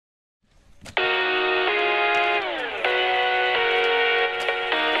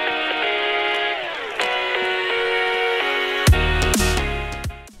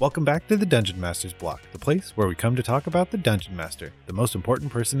Welcome back to the Dungeon Master's Block, the place where we come to talk about the Dungeon Master, the most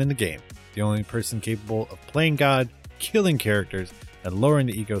important person in the game, the only person capable of playing God, killing characters, and lowering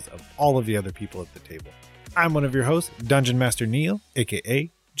the egos of all of the other people at the table. I'm one of your hosts, Dungeon Master Neil,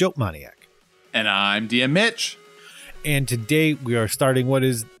 aka Jotmaniac. And I'm DM Mitch. And today we are starting what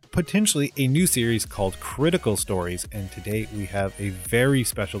is potentially a new series called Critical Stories, and today we have a very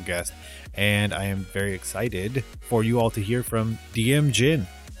special guest, and I am very excited for you all to hear from DM Jen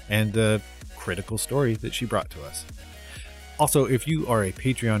and the critical story that she brought to us. Also, if you are a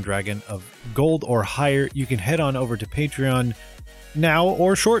Patreon dragon of gold or higher, you can head on over to Patreon now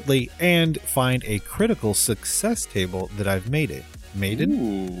or shortly and find a critical success table that I've made.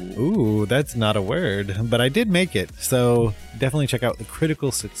 Ooh, that's not a word, but I did make it. So definitely check out the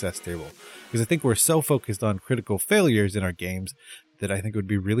critical success table, because I think we're so focused on critical failures in our games that I think it would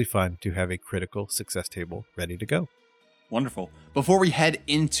be really fun to have a critical success table ready to go. Wonderful. Before we head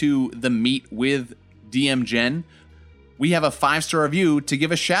into the meet with DM Jen, we have a 5-star review to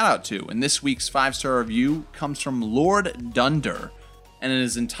give a shout out to. And this week's 5-star review comes from Lord Dunder, and it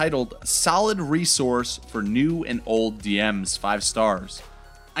is entitled Solid Resource for New and Old DMs, 5 stars.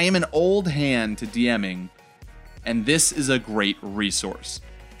 I am an old hand to DMing, and this is a great resource.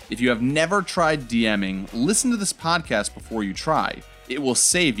 If you have never tried DMing, listen to this podcast before you try. It will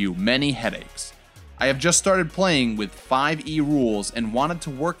save you many headaches. I have just started playing with 5e rules and wanted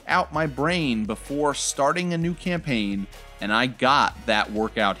to work out my brain before starting a new campaign, and I got that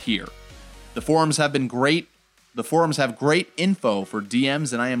workout here. The forums have been great. The forums have great info for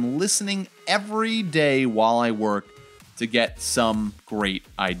DMs, and I am listening every day while I work to get some great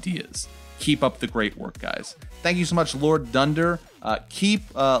ideas. Keep up the great work, guys. Thank you so much, Lord Dunder. Keep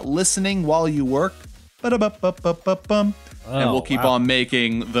listening while you work. And we'll keep on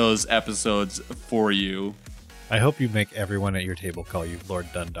making those episodes for you. I hope you make everyone at your table call you Lord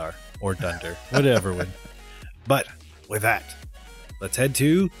Dundar or Dunder, whatever one. But with that, let's head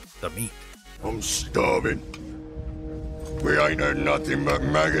to the meat. I'm starving. We ain't had nothing but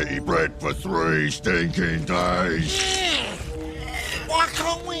maggoty bread for 3 stinking days. Why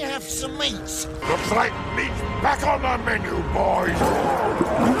can't we have some meats? Looks like meat's back on the menu, boys.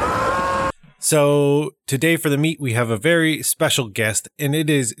 So today for the meet, we have a very special guest, and it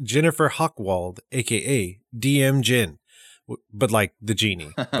is Jennifer Hochwald, aka DM Jen, but like the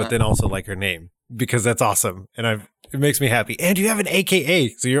genie, but then also like her name, because that's awesome, and it makes me happy. And you have an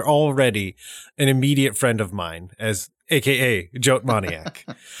AKA, so you're already an immediate friend of mine as AKA Jotmaniac.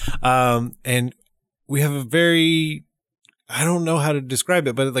 And we have a very, I don't know how to describe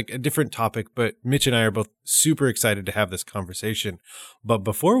it, but like a different topic, but Mitch and I are both super excited to have this conversation. But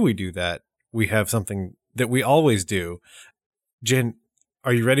before we do that, we have something that we always do. Jen,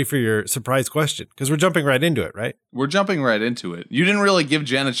 are you ready for your surprise question? Because we're jumping right into it, right? We're jumping right into it. You didn't really give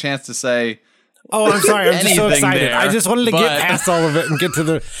Jen a chance to say... Oh, I'm sorry. I'm just so excited. There, I just wanted to get past all of it and get to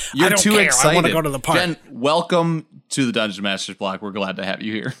the... You're too excited. I want to go to the part. Jen, welcome to the Dungeon Master's Block. We're glad to have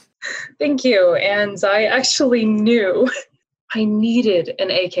you here. Thank you. And I actually knew I needed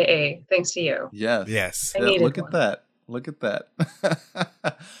an AKA thanks to you. Yes. I needed look one. at that. Look at that.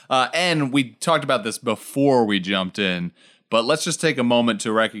 And we talked about this before we jumped in, but let's just take a moment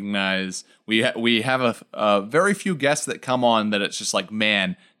to recognize we have a very few guests that come on that it's just like,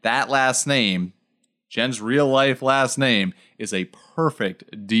 man, that last name, Jen's real life last name, is a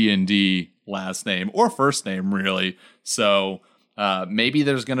perfect D&D last name or first name, really. So maybe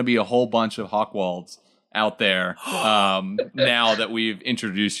there's going to be a whole bunch of Hochwalds out there now that we've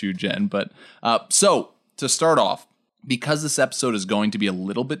introduced you, Jen. But so to start off, because this episode is going to be a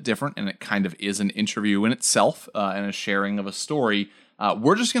little bit different and it kind of is an interview in itself and a sharing of a story,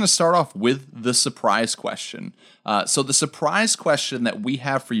 we're just going to start off with the surprise question. So the surprise question that we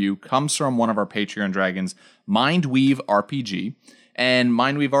have for you comes from one of our Patreon dragons, Mindweave RPG. And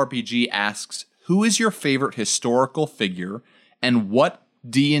Mindweave RPG asks, who is your favorite historical figure and what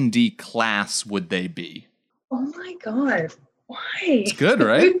D&D class would they be? Oh my God. Why? It's good,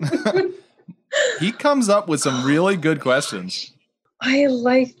 right? He comes up with some really good questions. I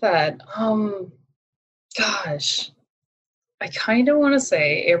like that. Gosh. I kind of want to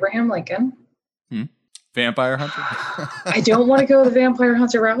say Abraham Lincoln. Vampire Hunter? I don't want to go the Vampire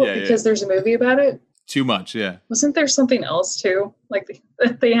Hunter route because there's a movie about it. Too much, yeah. Wasn't there something else too? Like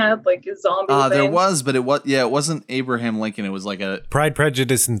they had like a zombie thing? There was, but it wasn't Abraham Lincoln. It was like a Pride,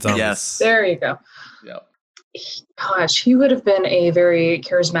 Prejudice, and Zombies. Yes. There you go. Yep. Gosh, he would have been a very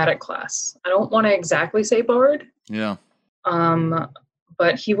charismatic class. I don't want to exactly say bard. Yeah.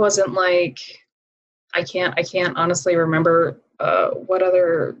 But he wasn't like, I can't honestly remember what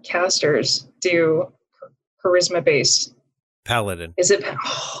other casters do charisma based Paladin. Is it?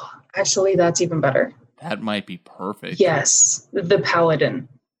 Oh, actually, that's even better. That might be perfect. Yes, the Paladin.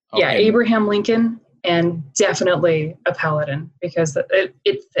 Yeah, Okay. Abraham Lincoln, and definitely a Paladin because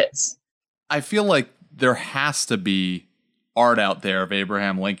it fits. I feel like there has to be art out there of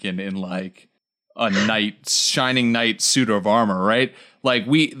Abraham Lincoln in like a shining knight suit of armor, right? Like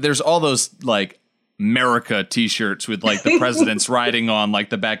there's all those like America t-shirts with like the presidents riding on like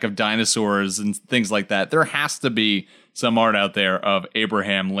the back of dinosaurs and things like that. There has to be some art out there of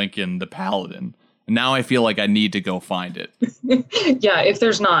Abraham Lincoln, the Paladin. Now I feel like I need to go find it. Yeah, if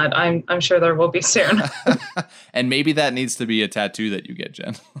there's not, I'm sure there will be soon. And maybe that needs to be a tattoo that you get,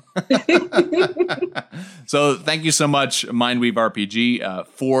 Jen. So thank you so much, Mindweave RPG,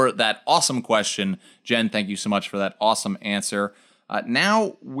 for that awesome question. Jen, thank you so much for that awesome answer.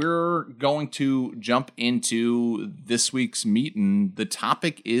 Now we're going to jump into this week's meet, and the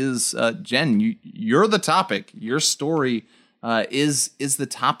topic is, Jen, you're the topic. Your story is the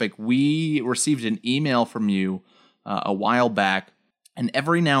topic. We received an email from you a while back, and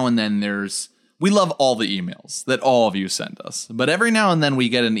every now and then we love all the emails that all of you send us, but every now and then we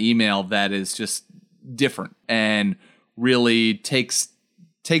get an email that is just different and really takes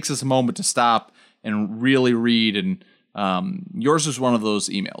us a moment to stop and really read, and yours was one of those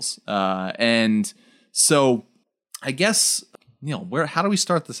emails. And so I guess, Neil, how do we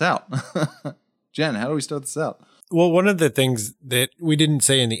start this out? Jen, how do we start this out? Well, one of the things that we didn't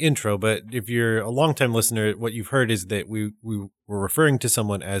say in the intro, but if you're a longtime listener, what you've heard is that we were referring to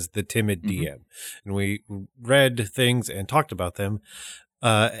someone as the timid DM, and we read things and talked about them,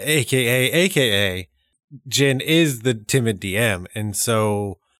 aka Jen is the timid DM. And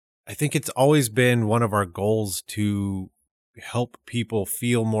so I think it's always been one of our goals to help people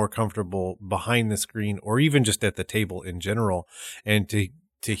feel more comfortable behind the screen or even just at the table in general. And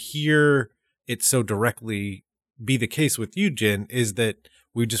to hear it so directly be the case with you, Jen, is that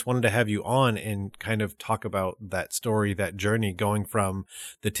we just wanted to have you on and kind of talk about that story, that journey going from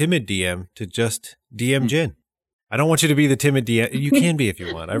the timid DM to just DM Jen. I don't want you to be the timid DM. You can be if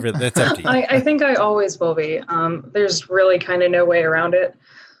you want. That's up to you. I think I always will be. There's really kind of no way around it.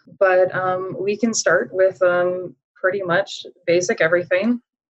 But we can start with pretty much basic everything.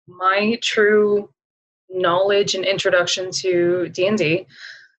 My true knowledge and introduction to D&D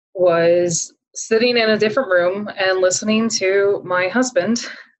was sitting in a different room and listening to my husband,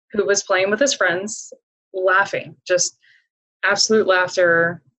 who was playing with his friends, laughing, just absolute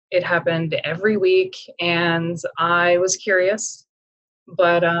laughter. It happened every week, and I was curious,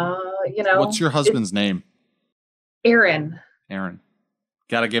 but What's your husband's name? Aaron.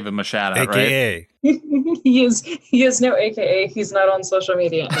 Gotta give him a shout out, AKA. Right? He has no AKA. He's not on social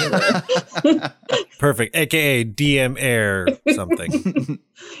media either. Perfect. AKA DM Air something.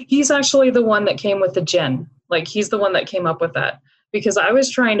 He's actually the one that came with the Jen. Like, he's the one that came up with that, because I was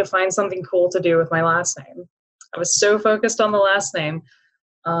trying to find something cool to do with my last name. I was so focused on the last name.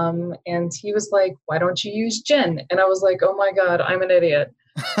 And he was like, why don't you use Jen? And I was like, oh my God, I'm an idiot.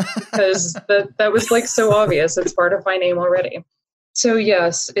 Because that was like so obvious. It's part of my name already. So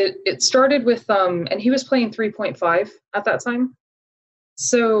yes, it started with, and he was playing 3.5 at that time.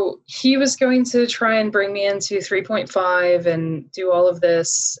 So he was going to try and bring me into 3.5 and do all of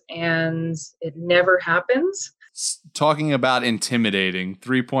this, and it never happened. Talking about intimidating,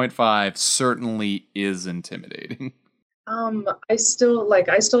 3.5 certainly is intimidating. I still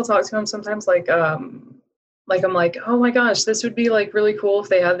talk to him sometimes, I'm like, oh my gosh, this would be like really cool if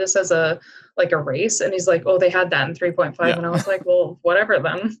they had this as a race. And he's like, oh, they had that in 3.5. Yeah. And I was like, well, whatever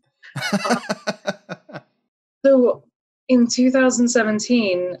then. So in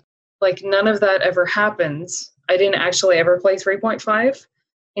 2017, none of that ever happened. I didn't actually ever play 3.5.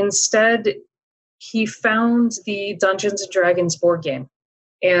 Instead, he found the Dungeons and Dragons board game.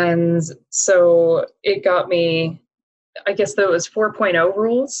 And so it got me, I guess that was 4.0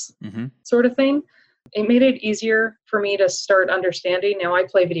 rules sort of thing. It made it easier for me to start understanding. Now I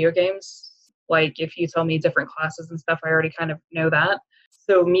play video games. If you tell me different classes and stuff, I already kind of know that.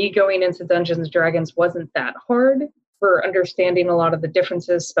 So me going into Dungeons and Dragons wasn't that hard for understanding a lot of the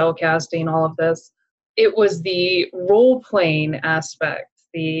differences, spellcasting, all of this. It was the role-playing aspect,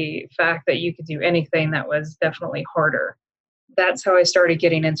 the fact that you could do anything, that was definitely harder. That's how I started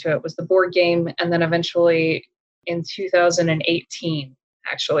getting into it, was the board game. And then eventually in 2018,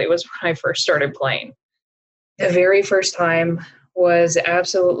 actually, was when I first started playing. The very first time was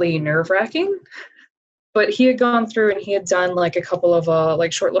absolutely nerve-wracking, but he had gone through and he had done a couple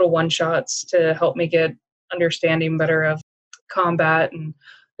of short little one-shots to help me get understanding better of combat and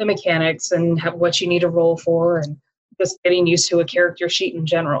the mechanics and what you need to roll for, and just getting used to a character sheet in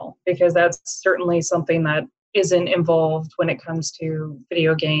general, because that's certainly something that isn't involved when it comes to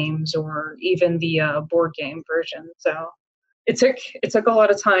video games or even the board game version. So it took a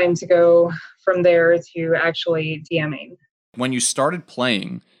lot of time to go from there to actually DMing. When you started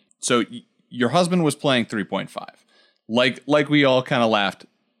playing, so your husband was playing 3.5. Like we all kind of laughed.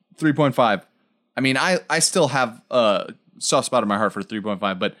 3.5. I mean, I still have a soft spot in my heart for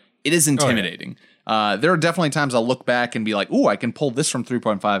 3.5, but it is intimidating. There are definitely times I'll look back and be like, "Ooh, I can pull this from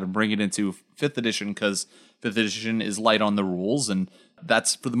 3.5 and bring it into 5th edition because 5th edition is light on the rules, and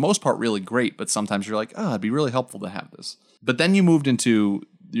that's for the most part really great." But sometimes you're like, "Oh, it'd be really helpful to have this." But then you moved into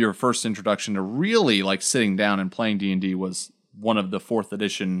your first introduction to really like sitting down and playing D&D was one of the 4th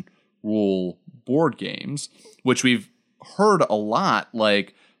edition rule board games, which we've heard a lot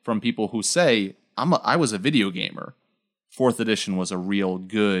like from people who say, I was a video gamer. 4th edition was a real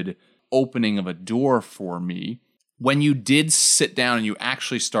good opening of a door for me. When you did sit down and you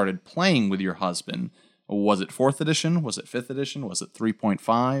actually started playing with your husband, was it 4th edition? Was it 5th edition? Was it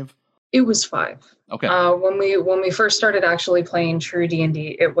 3.5? It was 5. Okay. When we first started actually playing true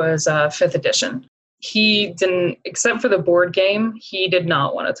D&D, it was 5th edition. He didn't, except for the board game, he did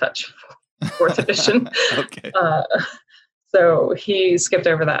not want to touch 4th edition. Okay. So he skipped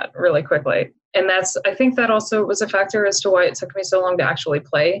over that really quickly. And I think that also was a factor as to why it took me so long to actually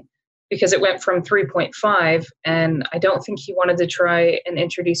play, because it went from 3.5, and I don't think he wanted to try and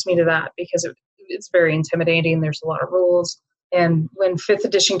introduce me to that because it's very intimidating. There's a lot of rules. And when 5th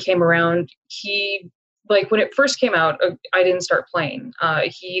edition came around, when it first came out, I didn't start playing.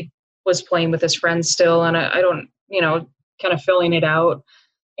 He was playing with his friends still, and I don't, kind of filling it out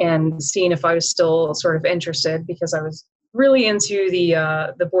and seeing if I was still sort of interested, because I was really into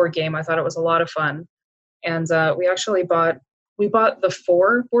the board game. I thought it was a lot of fun. And we bought the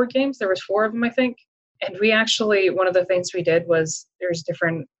 4 board games. There was 4 of them, I think. And one of the things we did was there's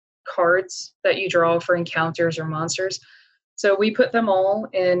different cards that you draw for encounters or monsters. So we put them all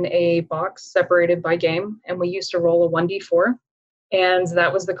in a box separated by game, and we used to roll a 1d4, and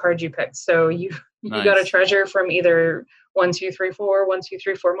that was the card you picked. So you got a treasure from either 1, 2, 3, 4, 1, 2,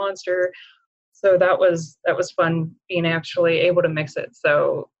 3, 4 monster. So that was fun being actually able to mix it.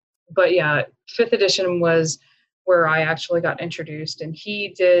 So, but yeah, 5th edition was where I actually got introduced, and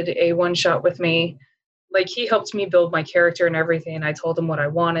he did a one-shot with me. Like, he helped me build my character and everything. I told him what I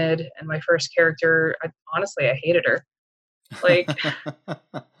wanted, and my first character, honestly, I hated her. Like,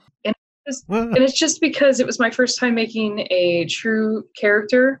 and it's just because it was my first time making a true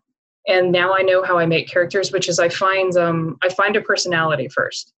character, and now I know how I make characters, which is I find a personality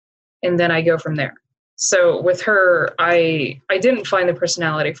first, and then I go from there. So with her, I didn't find the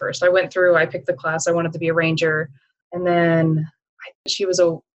personality first. I picked the class. I wanted to be a ranger, and then she was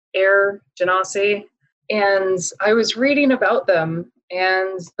a air genasi, and I was reading about them,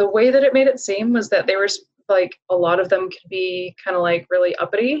 and the way that it made it seem was that they were like, a lot of them could be kind of like really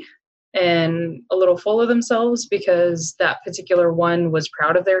uppity and a little full of themselves because that particular one was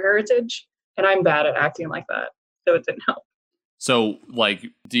proud of their heritage, and I'm bad at acting like that, so it didn't help. So, like,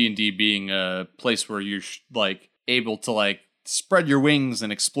 D&D being a place where you're like able to like spread your wings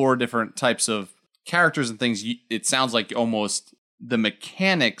and explore different types of characters and things, it sounds like almost the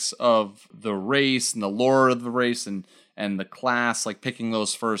mechanics of the race and the lore of the race and the class, like picking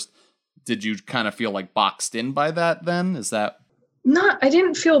those first. Did you kind of feel like boxed in by that then? Is that? I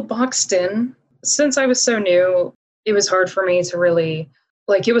didn't feel boxed in. Since I was so new, it was hard for me to really,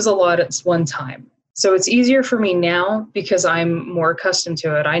 it was a lot at one time. So it's easier for me now because I'm more accustomed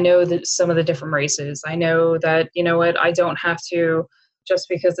to it. I know that some of the different races. I know that, I don't have to, just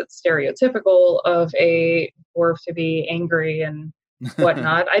because it's stereotypical of a dwarf to be angry and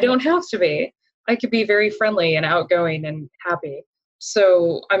whatnot. I don't have to be. I could be very friendly and outgoing and happy.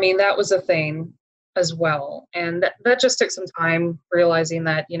 So, that was a thing as well. And that just took some time realizing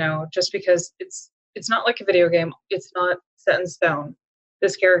that, just because it's not like a video game, it's not set in stone.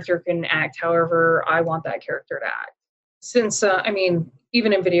 This character can act however I want that character to act. Since,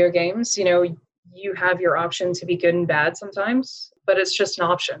 even in video games, you have your option to be good and bad sometimes, but it's just an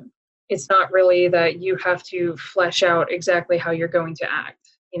option. It's not really that you have to flesh out exactly how you're going to act.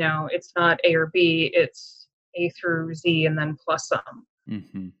 It's not A or B, it's A through Z and then plus some.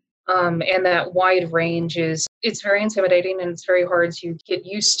 Mm-hmm. And that wide range it's very intimidating, and it's very hard to get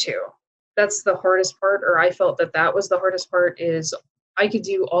used to. That's the hardest part, or I felt that was the hardest part, is I could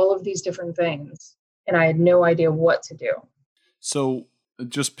do all of these different things and I had no idea what to do. So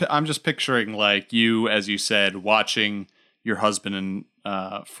I'm just picturing like you, as you said, watching your husband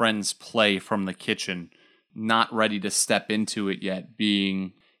and friends play from the kitchen, not ready to step into it yet,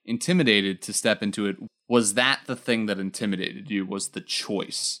 being intimidated to step into it. Was that the thing that intimidated you? Was the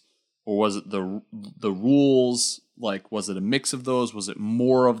choice? or was it the rules? Like, was it a mix of those? Was it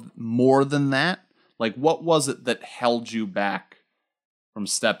more than that? Like, what was it that held you back from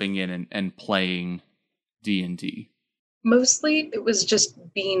stepping in and playing D&D? Mostly it was just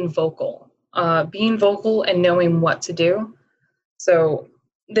being vocal and knowing what to do. So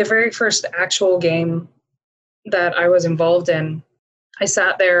the very first actual game that I was involved in, I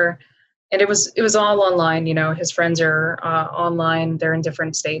sat there and it was all online. His friends are online, they're in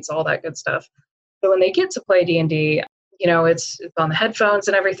different states, all that good stuff. So when they get to play D&D, it's on the headphones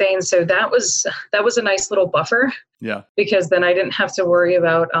and everything. So that was a nice little buffer. Yeah. Because then I didn't have to worry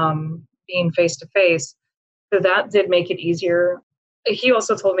about being face to face. So that did make it easier. He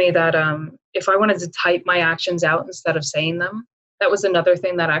also told me that if I wanted to type my actions out instead of saying them, that was another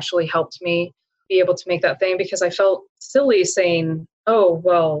thing that actually helped me be able to make that thing, because I felt silly saying, oh,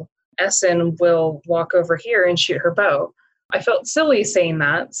 well, Essen will walk over here and shoot her bow. I felt silly saying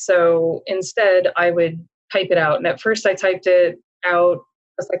that. So instead, I would type it out. And at first I typed it out,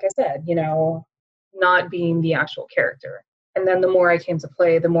 just like I said, not being the actual character. And then the more I came to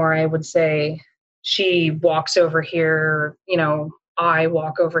play, the more I would say, she walks over here, I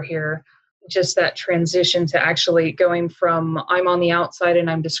walk over here. Just that transition to actually going from I'm on the outside and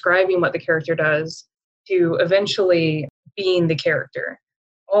I'm describing what the character does to eventually being the character.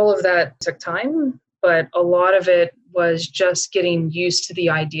 All of that took time, but a lot of it was just getting used to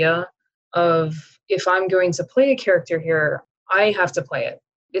the idea of, if I'm going to play a character here, I have to play it.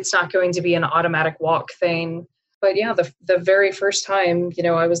 It's not going to be an automatic walk thing. But yeah, the very first time,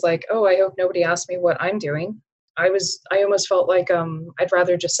 I was like, oh, I hope nobody asked me what I'm doing. I almost felt like I'd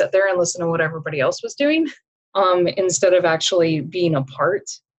rather just sit there and listen to what everybody else was doing instead of actually being a part.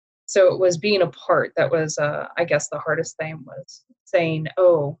 So it was being a part that was, I guess, the hardest thing, was saying,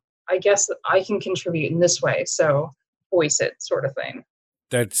 oh, I guess I can contribute in this way, so voice it, sort of thing.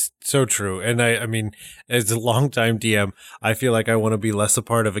 That's so true. And I mean, as a longtime DM, I feel like I want to be less a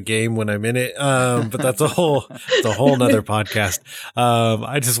part of a game when I'm in it. But that's it's a whole nother podcast.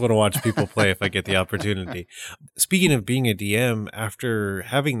 I just want to watch people play if I get the opportunity. Speaking of being a DM, after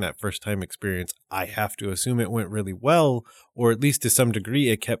having that first time experience, I have to assume it went really well, or at least to some degree,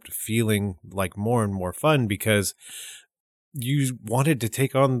 it kept feeling like more and more fun, because you wanted to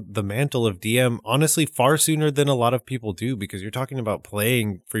take on the mantle of DM, honestly, far sooner than a lot of people do, because you're talking about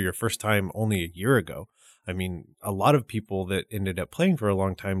playing for your first time only a year ago. I mean, a lot of people that ended up playing for a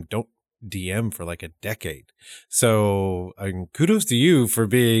long time don't DM for like a decade. So, I mean, kudos to you for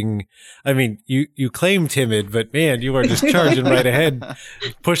being, I mean, you claim timid, but man, you are just charging right ahead,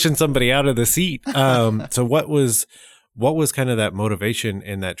 pushing somebody out of the seat. So what was kind of that motivation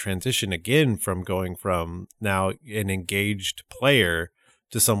and that transition again from going from now an engaged player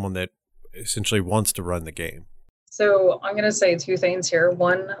to someone that essentially wants to run the game? So I'm going to say two things here.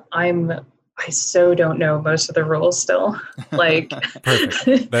 One, I so don't know most of the rules still. Like,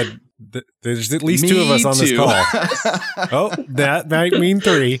 perfect. There's at least two of us on this call. Oh, that might mean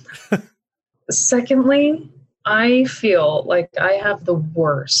three. Secondly, I feel like I have the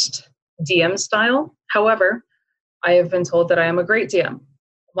worst DM style. However, I have been told that I am a great DM.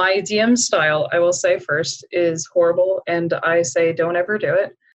 My DM style, I will say first, is horrible, and I say don't ever do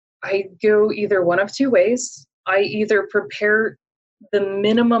it. I go either one of two ways. I either prepare the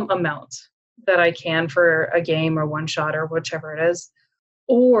minimum amount that I can for a game or one shot or whichever it is,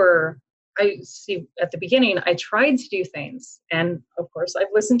 or I see at the beginning, I tried to do things, and of course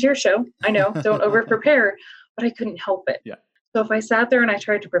I've listened to your show. I know, don't over prepare, but I couldn't help it. Yeah. So if I sat there and I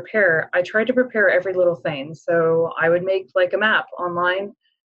tried to prepare every little thing. So I would make like a map online,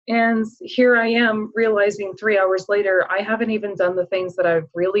 and here I am realizing 3 hours later, I haven't even done the things that I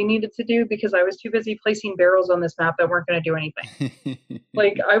really needed to do because I was too busy placing barrels on this map that weren't going to do anything.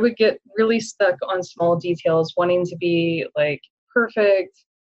 Like, I would get really stuck on small details, wanting to be like perfect.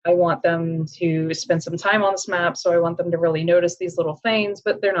 I want them to spend some time on this map, so I want them to really notice these little things,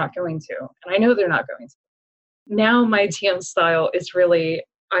 but they're not going to. And I know they're not going to. Now my DM style is really,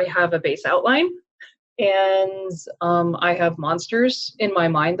 I have a base outline, and I have monsters in my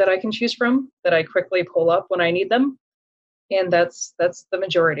mind that I can choose from that I quickly pull up when I need them. And that's the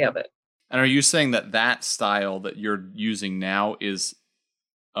majority of it. And are you saying that style that you're using now is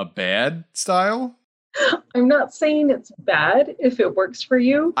a bad style? I'm not saying it's bad if it works for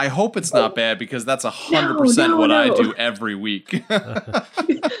you. I hope it's not bad, because that's 100% what I do every week.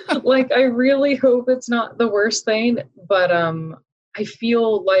 Like, I really hope it's not the worst thing, but I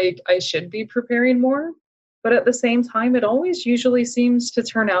feel like I should be preparing more. But at the same time, it always usually seems to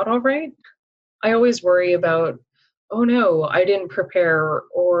turn out all right. I always worry about, oh no, I didn't prepare,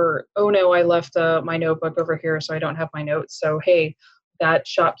 or oh no, I left my notebook over here, so I don't have my notes. So hey, that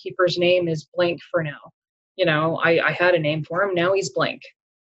shopkeeper's name is blank for now. I had a name for him. Now he's blank.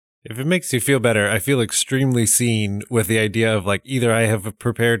 If it makes you feel better, I feel extremely seen with the idea of like either I have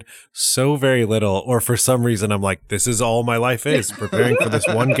prepared so very little, or for some reason I'm like, this is all my life is preparing for this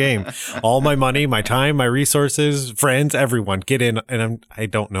one game. All my money, my time, my resources, friends, everyone get in. And I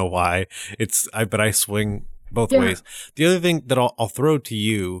don't know why but I swing both ways. The other thing that I'll throw to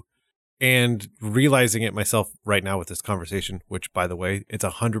you, and realizing it myself right now with this conversation, which, by the way, it's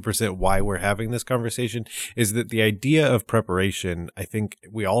 100% why we're having this conversation, is that the idea of preparation, I think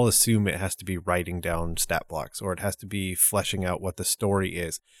we all assume it has to be writing down stat blocks, or it has to be fleshing out what the story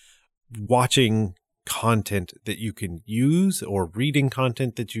is. Watching content that you can use, or reading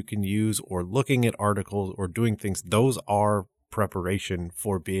content that you can use, or looking at articles, or doing things, those are preparation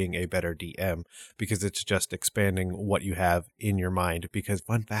for being a better DM, because it's just expanding what you have in your mind. Because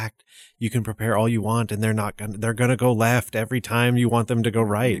fun fact, you can prepare all you want and they're gonna go left every time you want them to go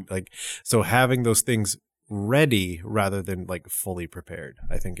right. Like, so having those things ready rather than like fully prepared,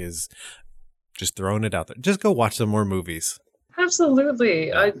 I think is just throwing it out there. Just go watch some more movies.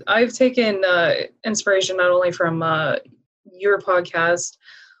 Absolutely. I've taken inspiration not only from your podcast,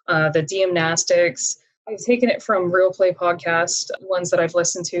 the DMnastics. I've taken it from Real Play Podcast, ones that I've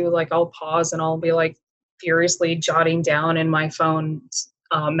listened to. Like, I'll pause and I'll be like furiously jotting down in my phone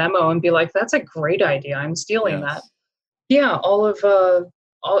memo and be like, that's a great idea. I'm stealing that. Yeah,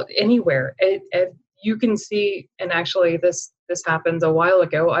 anywhere. You can see, and actually this happened a while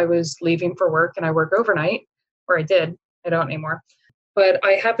ago. I was leaving for work and I work overnight, or I did. I don't anymore. But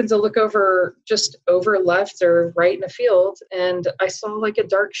I happened to look over left or right in the field, and I saw like a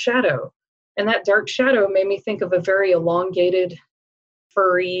dark shadow. And that dark shadow made me think of a very elongated,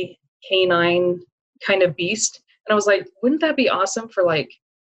 furry, canine kind of beast. And I was like, wouldn't that be awesome for like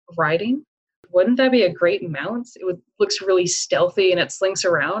riding? Wouldn't that be a great mount? Looks really stealthy and it slinks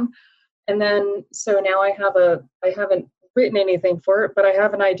around. And then, so now I haven't written anything for it, but I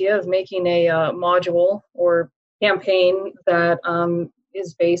have an idea of making a module or campaign that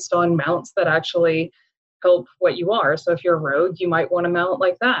is based on mounts that actually help what you are. So if you're a rogue, you might want to mount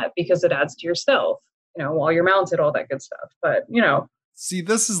like that because it adds to your stealth, while you're mounted, all that good stuff. But see,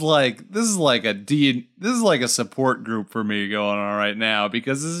 this is like a support group for me going on right now,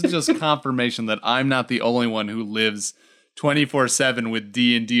 because this is just confirmation that I'm not the only one who lives 24/7 with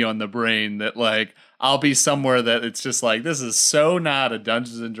D&D on the brain. That like I'll be somewhere that it's just like, this is so not a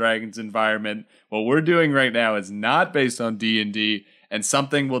Dungeons and Dragons environment. What we're doing right now is not based on D&D, and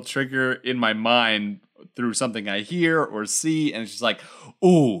something will trigger in my mind through something I hear or see, and it's just like,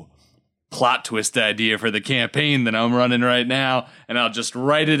 ooh, plot twist idea for the campaign that I'm running right now, and I'll just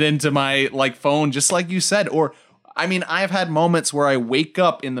write it into my like phone, just like you said. Or, I mean, I've had moments where I wake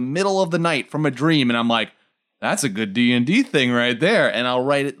up in the middle of the night from a dream, and I'm like, that's a good D&D thing right there, and I'll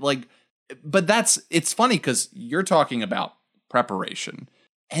write it like. But it's funny because you're talking about preparation,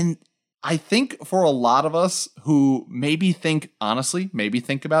 and I think for a lot of us who maybe think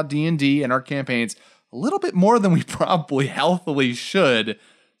about D&D and our campaigns a little bit more than we probably healthily should,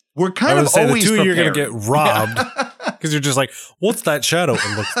 we're kind of always prepared. You're going to get robbed because you're just like, what's that shadow?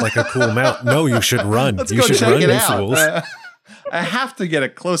 It looks like a cool mount. No, you should run. You should run, you fools. I have to get a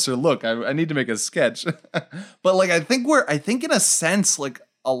closer look. I need to make a sketch. But like, I think in a sense, like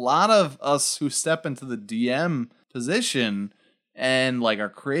a lot of us who step into the DM position and like are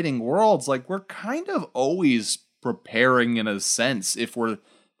creating worlds, like we're kind of always preparing in a sense, if we're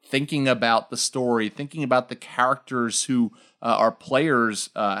thinking about the story, thinking about the characters who our players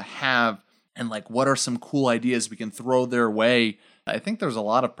have, and like what are some cool ideas we can throw their way. I think there's a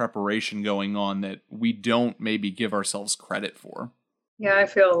lot of preparation going on that we don't maybe give ourselves credit for. Yeah, I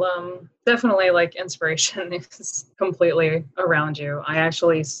feel definitely like inspiration is completely around you. I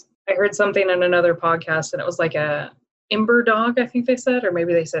heard something in another podcast, and it was like a Ember dog, I think they said, or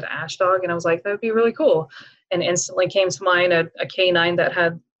maybe they said ash dog, and I was like, that would be really cool. And instantly came to mind a canine that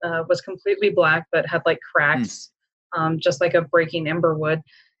had was completely black but had like cracks, just like a breaking ember would.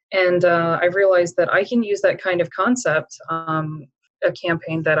 And I realized that I can use that kind of concept, a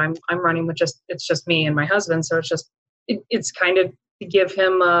campaign that I'm running with it's just me and my husband. So it's kind of to give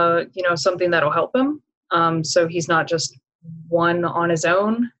him something that'll help him. So he's not just one on his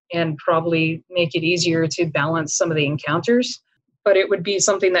own, and probably make it easier to balance some of the encounters. But it would be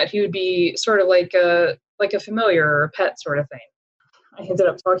something that he would be sort of like a familiar or a pet sort of thing. I ended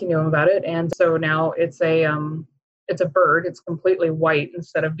up talking to him about it, and so now it's a bird. It's completely white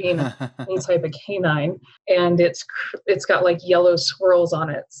instead of being any type of canine, and it's got like yellow swirls on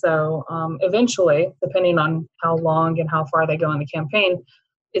it. So eventually, depending on how long and how far they go in the campaign,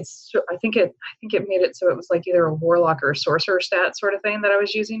 I think it made it so it was like either a warlock or a sorcerer stat sort of thing that I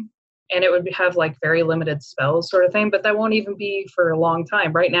was using. And it would have like very limited spells sort of thing, but that won't even be for a long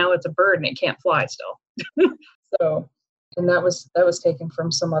time. Right now it's a bird and it can't fly still. So, and that was taken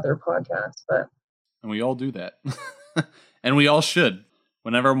from some other podcast, but. And we all do that. And we all should.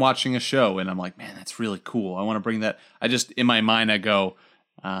 Whenever I'm watching a show and I'm like, man, that's really cool. I want to bring that. I just, in my mind, I go,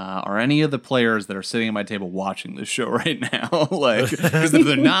 are any of the players that are sitting at my table watching this show right now? Like, because if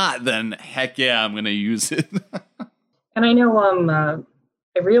they're not, then heck yeah, I'm going to use it. And I know,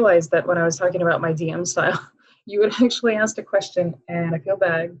 I realized that when I was talking about my DM style, you had actually asked a question, and I feel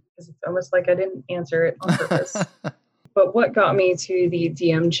bad because it's almost like I didn't answer it on purpose. But what got me to the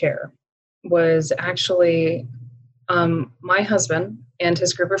DM chair was actually my husband and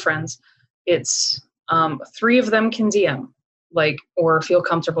his group of friends. It's 3 of them can DM, like, or feel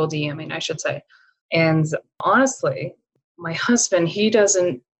comfortable DMing, I should say. And honestly, my husband, he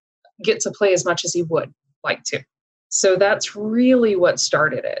doesn't get to play as much as he would like to. So that's really what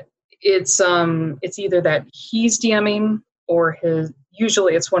started it. It's either that he's DMing or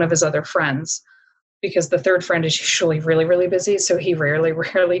usually it's one of his other friends, because the third friend is usually really, really busy, so he rarely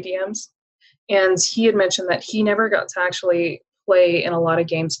DMs. And he had mentioned that he never got to actually play in a lot of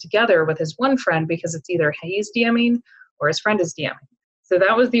games together with his one friend because it's either he's DMing or his friend is DMing. So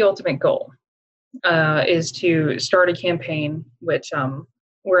that was the ultimate goal, is to start a campaign, which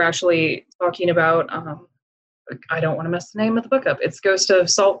we're actually talking about. I don't want to mess the name of the book up. It's Ghost of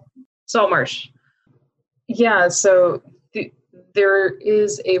Saltmarsh. Yeah, so there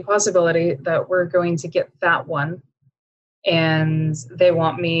is a possibility that we're going to get that one, and they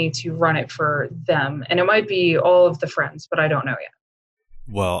want me to run it for them. And it might be all of the friends, but I don't know yet.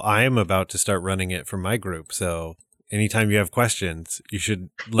 Well, I am about to start running it for my group, so anytime you have questions, you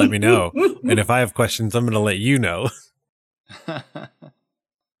should let me know. And if I have questions, I'm going to let you know.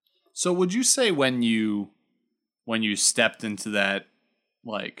 So would you say when you stepped into that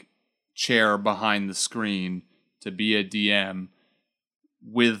like chair behind the screen to be a DM,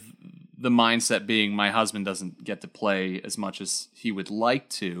 with the mindset being my husband doesn't get to play as much as he would like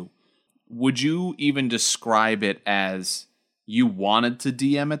to, would you even describe it as you wanted to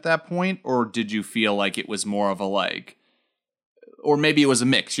DM at that point, or did you feel like it was more of a like, or maybe it was a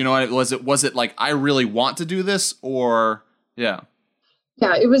mix, you know, was it like, I really want to do this, or yeah.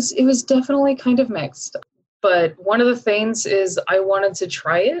 Yeah, it was definitely kind of mixed. But one of the things is I wanted to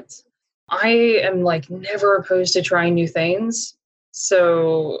try it. I am like never opposed to trying new things.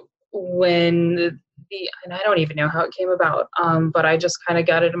 So when and I don't even know how it came about, but I just kind of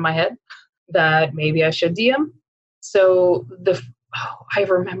got it in my head that maybe I should DM. So I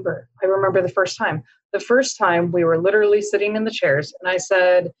remember the first time. The first time we were literally sitting in the chairs, and I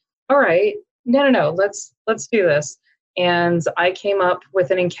said, "All right, no, let's do this." And I came up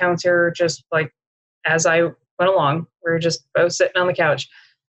with an encounter just like as I went along. We were just both sitting on the couch,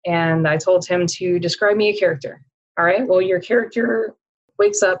 and I told him to describe me a character. All right, well, your character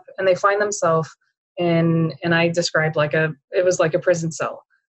wakes up and they find themselves in, and I described it was like a prison cell.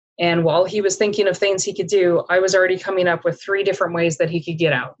 And while he was thinking of things he could do, I was already coming up with 3 different ways that he could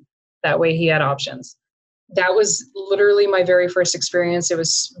get out. That way he had options. That was literally my very first experience. It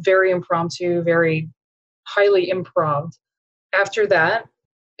was very impromptu, very highly improv. After that,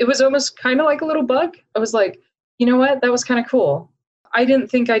 it was almost kind of like a little bug. I was like, you know what? That was kind of cool. I didn't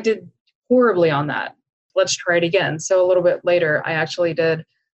think I did horribly on that. Let's try it again. So a little bit later, I actually did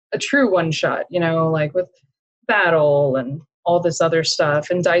a true one shot, you know, like with battle and all this other stuff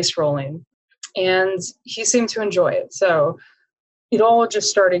and dice rolling. And he seemed to enjoy it. So it all just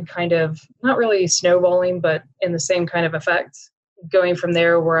started kind of not really snowballing, but in the same kind of effect, going from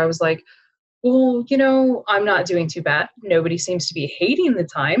there where I was like, well, you know, I'm not doing too bad. Nobody seems to be hating the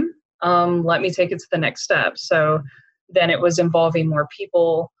time. Let me take it to the next step. So then it was involving more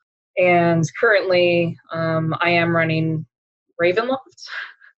people. And currently I am running Ravenloft.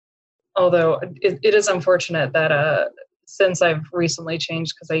 Although it is unfortunate that since I've recently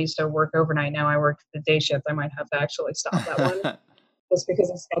changed, because I used to work overnight, now I work the day shift, I might have to actually stop that one just because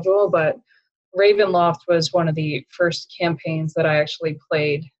of schedule. But Ravenloft was one of the first campaigns that I actually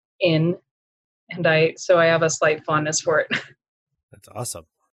played in. And so I have a slight fondness for it. That's awesome.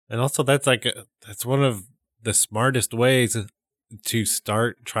 And also that's that's one of the smartest ways to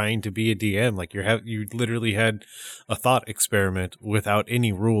start trying to be a DM. Like you literally had a thought experiment without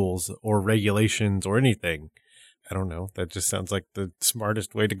any rules or regulations or anything. I don't know. That just sounds like the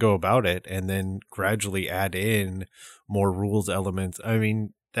smartest way to go about it. And then gradually add in more rules elements. I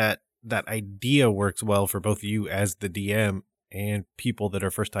mean, that idea works well for both you as the DM and people that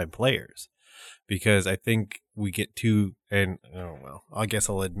are first time players. because I think we get too, and oh well, I guess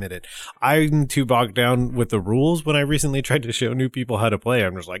I'll admit it. I'm too bogged down with the rules. When I recently tried to show new people how to play,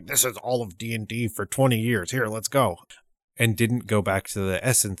 I'm just like, this is all of D&D for 20 years. Here, let's go. And didn't go back to the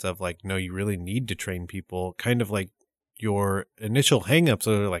essence of like, no, you really need to train people. Kind of like your initial hangups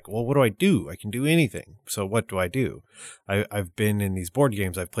are like, well, what do I do? I can do anything. So what do I do? I've been in these board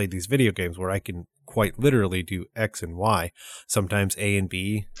games. I've played these video games where I can quite literally do X and Y, sometimes A and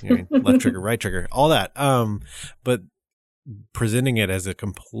B, left trigger, right trigger, all that. But presenting it as a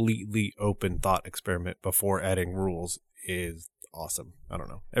completely open thought experiment before adding rules is awesome. I don't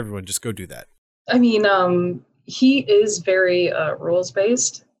know. Everyone just go do that. I mean, he is very rules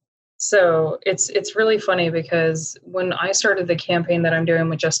based. So it's really funny because when I started the campaign that I'm doing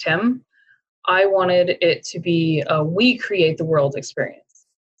with just him, I wanted it to be a we create the world experience.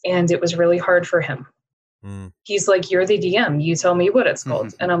 And it was really hard for him. He's like, you're the DM. You tell me what it's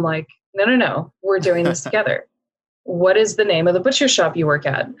called. And I'm like, no. We're doing this together. What is the name of the butcher shop you work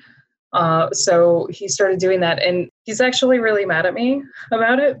at? So he started doing that. And he's actually really mad at me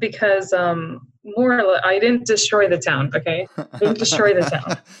about it because more or less, I didn't destroy the town, okay? I didn't destroy the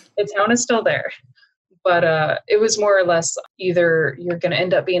town. The town is still there. But it was more or less either you're going to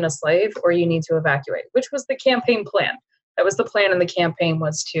end up being a slave or you need to evacuate, which was the campaign plan. That was the plan in the campaign,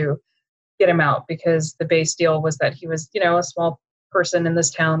 was to get him out, because the base deal was that he was, a small person in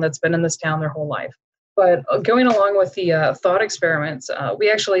this town that's been in this town their whole life. But going along with the thought experiments, we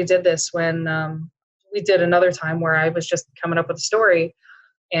actually did this when we did another time where I was just coming up with a story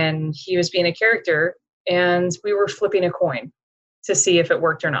and he was being a character and we were flipping a coin to see if it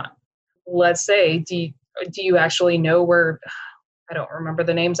worked or not. Let's say, do you actually know where, I don't remember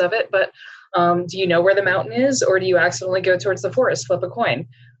the names of it, but do you know where the mountain is, or do you accidentally go towards the forest, flip a coin?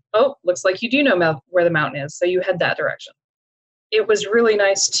 Oh, looks like you do know where the mountain is, so you head that direction. It was really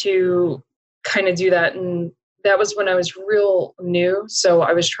nice to kind of do that, and that was when I was real new, so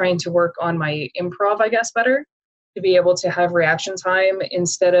I was trying to work on my improv, I guess, better, to be able to have reaction time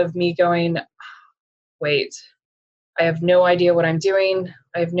instead of me going, wait, I have no idea what I'm doing,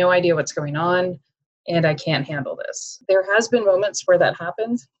 I have no idea what's going on, and I can't handle this. There has been moments where that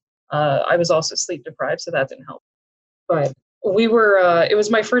happened. I was also sleep deprived, so that didn't help. But we were, it was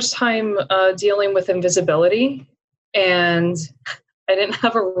my first time dealing with invisibility, and I didn't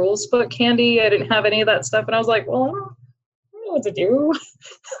have a rules book handy. I didn't have any of that stuff. And I was like, well, I don't know what to do.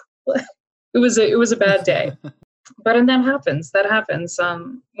 It was a bad day. But and that happens.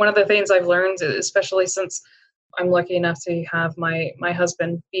 One of the things I've learned, especially since I'm lucky enough to have my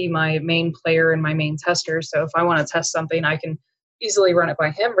husband be my main player and my main tester. So if I want to test something, I can easily run it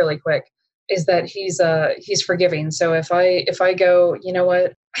by him really quick, is that he's forgiving. So if I go, you know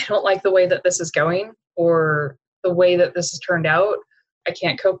what, I don't like the way that this is going, or the way that this has turned out, I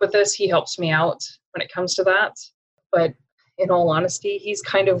can't cope with this, he helps me out when it comes to that. But in all honesty, he's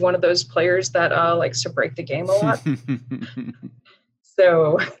kind of one of those players that likes to break the game a lot.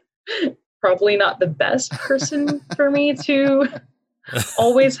 So probably not the best person for me to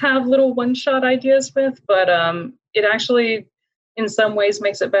always have little one-shot ideas with, but it actually in some ways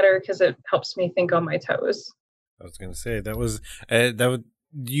makes it better because it helps me think on my toes. I was going to say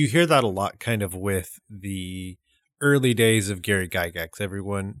you hear that a lot kind of with the early days of Gary Gygax.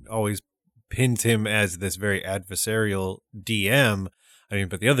 Everyone always pins him as this very adversarial DM. I mean,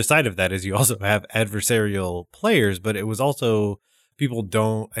 but the other side of that is you also have adversarial players, but it was also,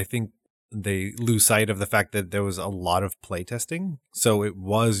 I think they lose sight of the fact that there was a lot of playtesting. So it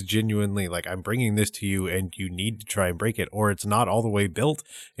was genuinely like, I'm bringing this to you and you need to try and break it, or it's not all the way built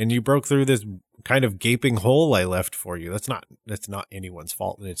and you broke through this kind of gaping hole I left for you. That's not anyone's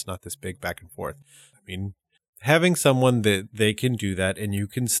fault. And it's not this big back and forth. I mean, having someone that they can do that and you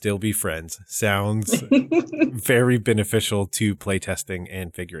can still be friends sounds very beneficial to playtesting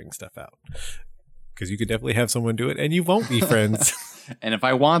and figuring stuff out. Because you could definitely have someone do it and you won't be friends. And if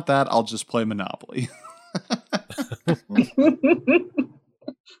I want that, I'll just play Monopoly.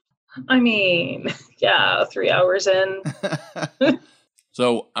 I mean, yeah, 3 hours in.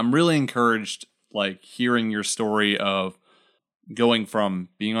 So I'm really encouraged, like, hearing your story of going from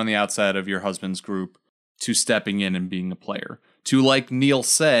being on the outside of your husband's group to stepping in and being a player, to, like Neil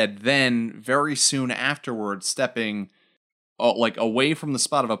said, then very soon afterwards stepping like away from the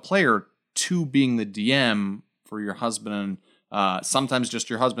spot of a player to being the DM for your husband, and sometimes just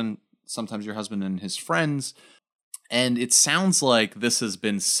your husband, sometimes your husband and his friends. And it sounds like this has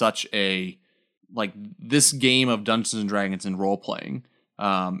been such this game of Dungeons and Dragons and role playing,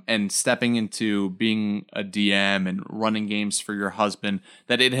 and stepping into being a DM and running games for your husband,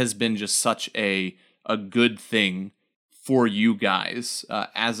 that it has been just such a good thing for you guys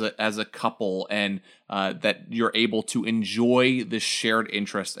as a couple, and that you're able to enjoy this shared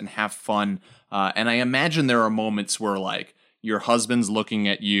interest and have fun. And I imagine there are moments where like your husband's looking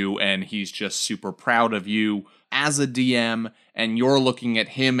at you and he's just super proud of you as a DM, and you're looking at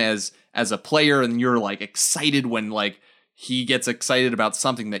him as a player, and you're like excited when like he gets excited about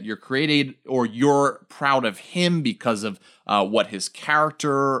something that you're created, or you're proud of him because of what his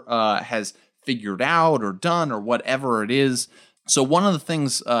character has figured out or done or whatever it is. So one of the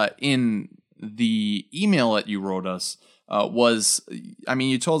things in the email that you wrote us was, I mean,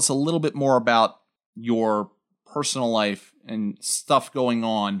 you told us a little bit more about your personal life and stuff going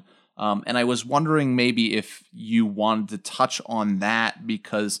on. And I was wondering maybe if you wanted to touch on that,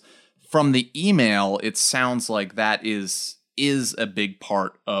 because from the email, it sounds like that is a big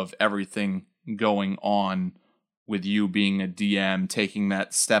part of everything going on with you being a DM, taking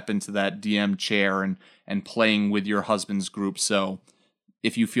that step into that DM chair and playing with your husband's group. So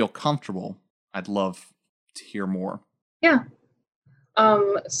if you feel comfortable, I'd love to hear more. Yeah.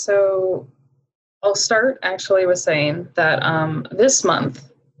 So I'll start actually with saying that this month,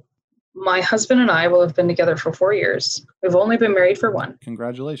 my husband and I will have been together for 4 years. We've only been married for 1.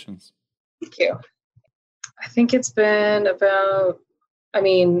 Congratulations. Thank you. I think it's been about,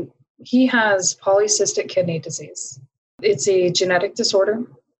 he has polycystic kidney disease. It's a genetic disorder.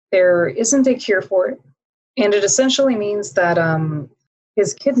 There isn't a cure for it. And it essentially means that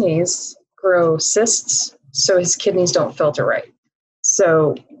his kidneys grow cysts, so his kidneys don't filter right.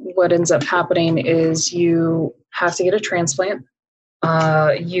 So what ends up happening is you have to get a transplant.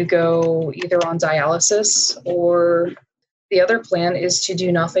 You go either on dialysis, or the other plan is to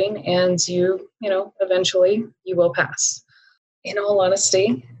do nothing, and eventually you will pass. In all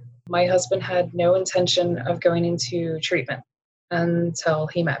honesty, my husband had no intention of going into treatment until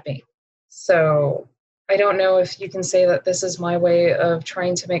he met me. So I don't know if you can say that this is my way of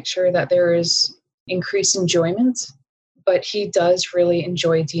trying to make sure that there is increased enjoyment, but he does really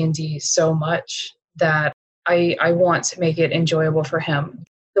enjoy D&D so much that I want to make it enjoyable for him.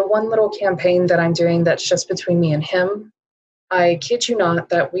 The one little campaign that I'm doing that's just between me and him, I kid you not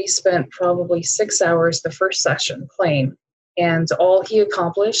that we spent probably 6 hours the first session playing, and all he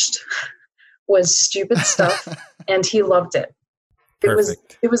accomplished was stupid stuff, and he loved it.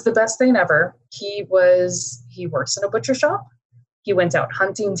 Perfect. It was the best thing ever. He works in a butcher shop. He went out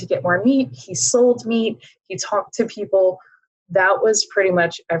hunting to get more meat. He sold meat. He talked to people. That was pretty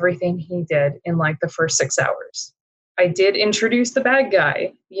much everything he did in like the first 6 hours. I did introduce the bad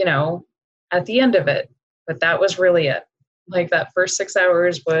guy, at the end of it, but that was really it. Like that first 6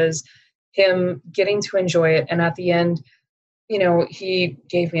 hours was him getting to enjoy it. And at the end, he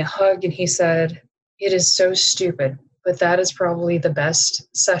gave me a hug and he said, "It is so stupid, but that is probably the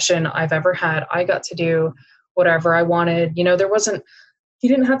best session I've ever had. I got to do whatever I wanted." He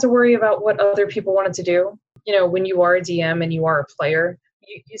didn't have to worry about what other people wanted to do. When you are a DM and you are a player,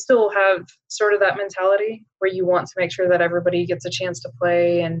 you still have sort of that mentality where you want to make sure that everybody gets a chance to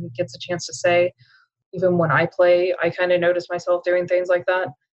play and gets a chance to say. Even when I play, I kind of notice myself doing things like that,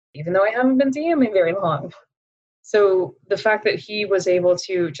 even though I haven't been DMing very long. So the fact that he was able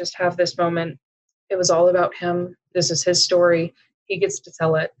to just have this moment, it was all about him. This is his story. He gets to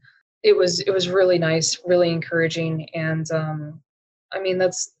tell it. It was really nice, really encouraging. And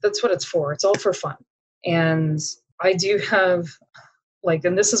that's what it's for. It's all for fun. And I do have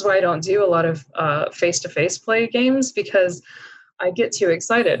and this is why I don't do a lot of face-to-face play games, because I get too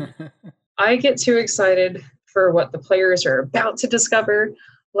excited. I get too excited for what the players are about to discover.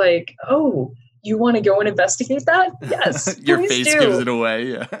 Like, oh, you want to go and investigate that? Yes. Your face gives it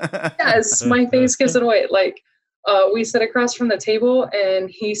away. Yes, my face gives it away. Like, we sit across from the table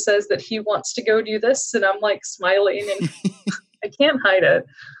and he says that he wants to go do this, and I'm like smiling and I can't hide it.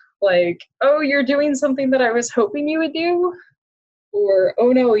 Like, oh, you're doing something that I was hoping you would do? Or,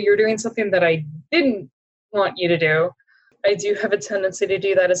 oh no, you're doing something that I didn't want you to do. I do have a tendency to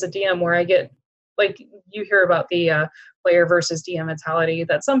do that as a DM, where I get, you hear about the player versus DM mentality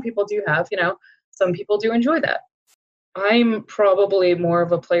that some people do have, some people do enjoy that. I'm probably more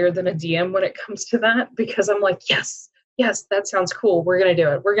of a player than a DM when it comes to that, because I'm like, yes, that sounds cool. We're going to do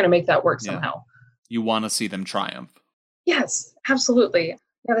it. We're going to make that work somehow. You want to see them triumph. Yes, absolutely.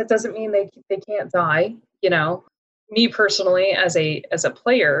 Yeah, that doesn't mean they can't die, Me personally, as a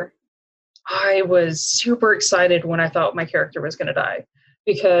player, I was super excited when I thought my character was going to die,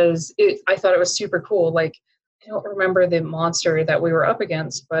 because I thought it was super cool. Like, I don't remember the monster that we were up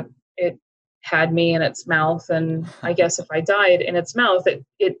against, but it had me in its mouth, and I guess if I died in its mouth,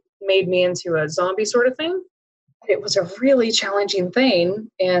 it made me into a zombie sort of thing. It was a really challenging thing,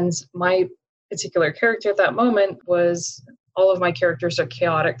 and my particular character at that moment was, all of my characters are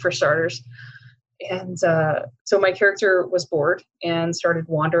chaotic for starters. And so my character was bored and started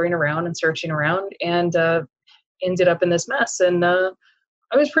wandering around and searching around, and ended up in this mess. And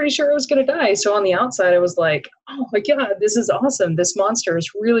I was pretty sure I was going to die. So on the outside, I was like, oh my God, this is awesome. This monster is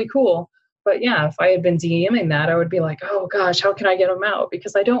really cool. But yeah, if I had been DMing that, I would be like, oh gosh, how can I get them out?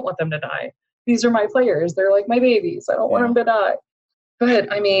 Because I don't want them to die. These are my players. They're like my babies. I don't want them to die.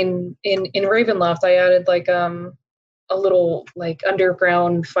 But I mean, in Ravenloft, I added like a little like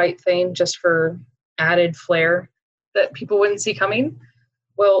underground fight thing just for added flair that people wouldn't see coming.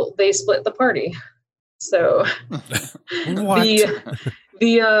 Well, they split the party. So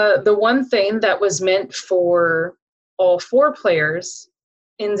the one thing that was meant for all 4 players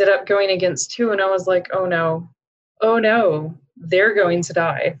ended up going against 2, and I was like, oh no, they're going to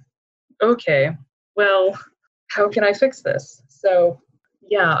die. Okay, well, how can I fix this? So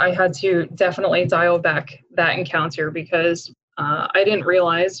yeah, I had to definitely dial back that encounter, because I didn't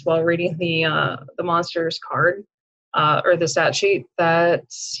realize while reading the monster's card or the stat sheet that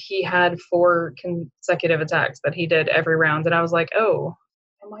he had 4 consecutive attacks that he did every round, and I was like, oh,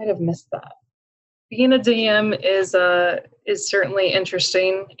 I might have missed that. Being a DM is certainly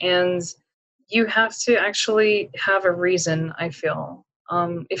interesting, and you have to actually have a reason, I feel.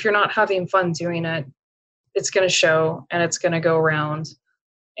 If you're not having fun doing it, it's going to show and it's going to go around.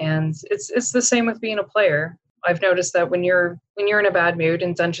 And it's the same with being a player. I've noticed that when you're in a bad mood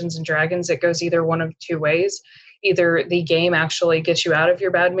in Dungeons and Dragons, it goes either one of 2 ways. Either the game actually gets you out of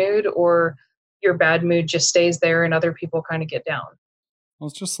your bad mood, or your bad mood just stays there and other people kind of get down. Well,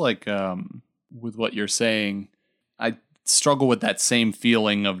 it's just like with what you're saying, I struggle with that same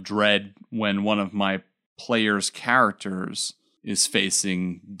feeling of dread when one of my players' characters is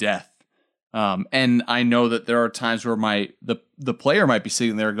facing death. And I know that there are times where the player might be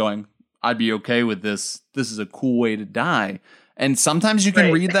sitting there going, I'd be okay with this. This is a cool way to die. And sometimes you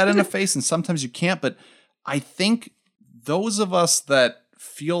can read that in a face and sometimes you can't. But I think those of us that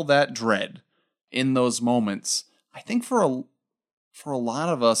feel that dread in those moments, I think for a lot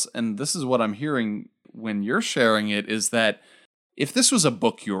of us, and this is what I'm hearing when you're sharing it, is that if this was a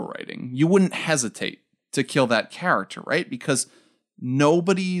book you were writing, you wouldn't hesitate to kill that character, right? Because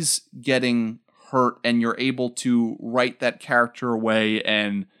nobody's getting hurt and you're able to write that character away,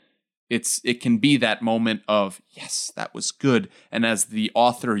 and it can be that moment of, yes, that was good. And as the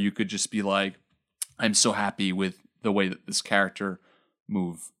author, you could just be like, I'm so happy with the way that this character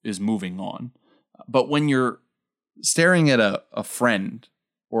is moving on. But when you're staring at a friend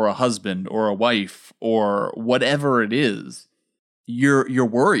or a husband or a wife or whatever it is, you're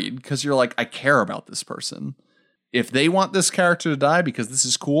worried because you're like, I care about this person. If they want this character to die because this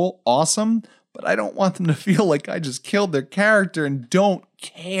is cool, awesome, but I don't want them to feel like I just killed their character and don't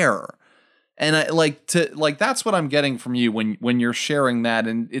care. And that's what I'm getting from you when you're sharing that,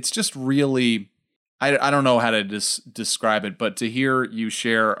 and it's just really, I don't know how to describe it, but to hear you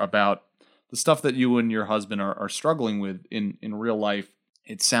share about the stuff that you and your husband are struggling with in real life,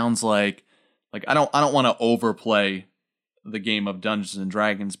 it sounds like I don't want to overplay the game of Dungeons and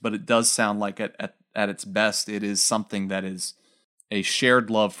Dragons, but it does sound like at its best, it is something that is a shared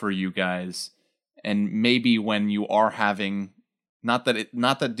love for you guys. And maybe when you are having, not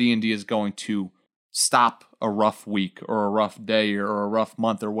that D&D is going to stop a rough week or a rough day or a rough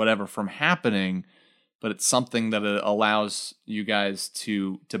month or whatever from happening, but it's something that allows you guys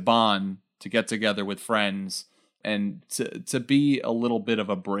to bond, to get together with friends, and to be a little bit of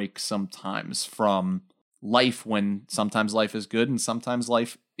a break sometimes from life, when sometimes life is good and sometimes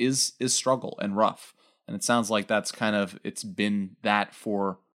life is struggle and rough. And it sounds like that's kind of, it's been that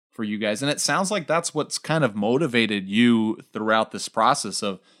for you guys. And it sounds like that's what's kind of motivated you throughout this process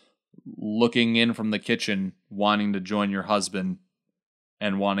of looking in from the kitchen, wanting to join your husband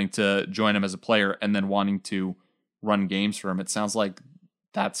and wanting to join him as a player and then wanting to run games for him. It sounds like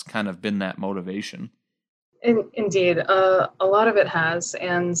that's kind of been that motivation. Indeed. A lot of it has.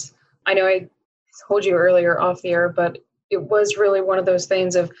 And I know I told you earlier off the air, but it was really one of those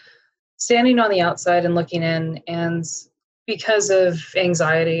things of standing on the outside and looking in, and because of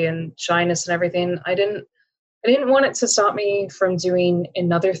anxiety and shyness and everything, I didn't want it to stop me from doing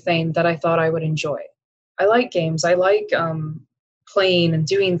another thing that I thought I would enjoy. I like games. I like playing and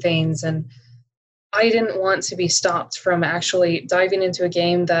doing things, and I didn't want to be stopped from actually diving into a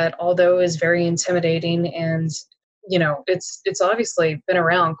game that, although is very intimidating and, it's obviously been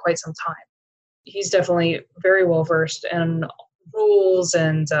around quite some time. He's definitely very well versed in rules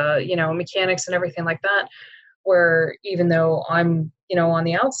and, mechanics and everything like that, where even though I'm, on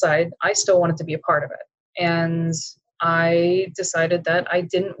the outside, I still wanted to be a part of it. And I decided that I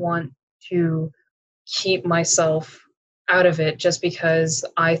didn't want to keep myself out of it just because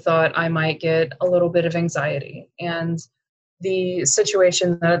I thought I might get a little bit of anxiety. And the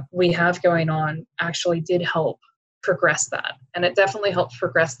situation that we have going on actually did help progress that. And it definitely helped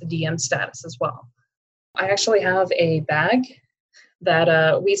progress the DM status as well. I actually have a bag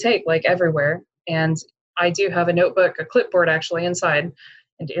that we take like everywhere. And I do have a notebook, a clipboard actually inside.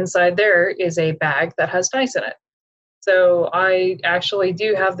 And inside there is a bag that has dice in it. So I actually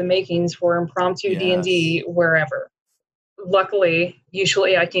do have the makings for impromptu D&D wherever. Luckily,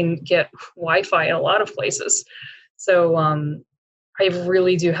 usually I can get Wi-Fi in a lot of places. So I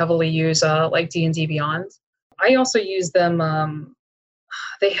really do heavily use like D&D Beyond. I also use them.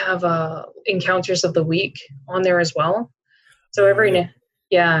 They have Encounters of the Week on there as well. So every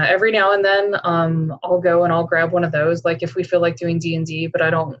now and then I'll go and I'll grab one of those. Like if we feel like doing D&D, but I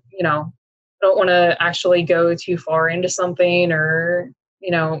don't want to actually go too far into something or,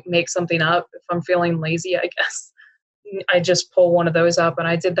 make something up. If I'm feeling lazy, I guess I just pull one of those up. And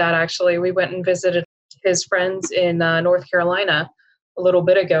I did that actually. We went and visited his friends in North Carolina a little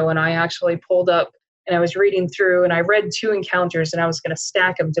bit ago. And I actually pulled up and I was reading through and I read 2 encounters and I was going to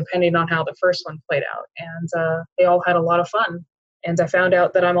stack them depending on how the first one played out. And they all had a lot of fun. And I found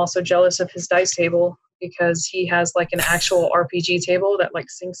out that I'm also jealous of his dice table because he has like an actual RPG table that like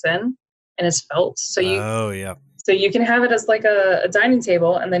sinks in and is felt. So you can have it as like a dining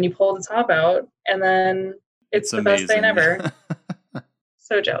table and then you pull the top out and then it's the amazing. Best thing ever.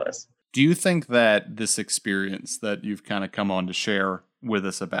 So jealous. Do you think that this experience that you've kind of come on to share with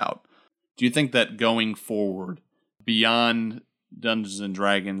us about, do you think that going forward beyond Dungeons and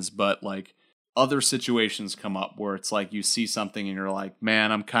Dragons, but like other situations come up where it's like you see something and you're like,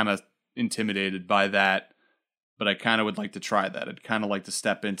 man, I'm kind of intimidated by that, but I kind of would like to try that. I'd kind of like to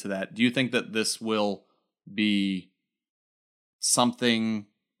step into that. Do you think that this will be something,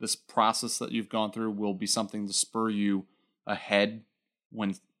 this process that you've gone through will be something to spur you ahead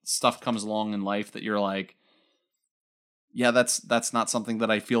when stuff comes along in life that you're like, yeah, that's not something that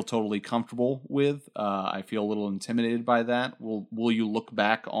I feel totally comfortable with. I feel a little intimidated by that. Will you look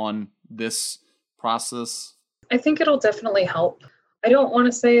back on this process? I think it'll definitely help. I don't want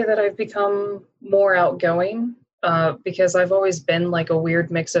to say that I've become more outgoing because I've always been like a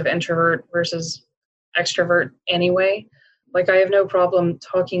weird mix of introvert versus extrovert anyway. Like I have no problem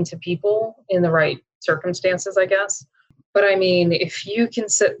talking to people in the right circumstances, I guess. But I mean, if you can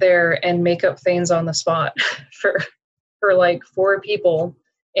sit there and make up things on the spot for like 4 people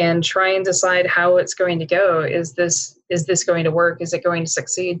and try and decide how it's going to go, is this going to work? Is it going to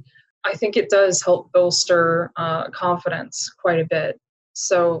succeed? I think it does help bolster confidence quite a bit.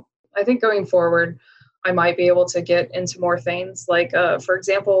 So I think going forward, I might be able to get into more things. Like, for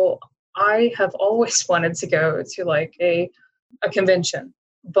example, I have always wanted to go to like a convention,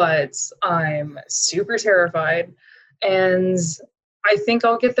 but I'm super terrified. And I think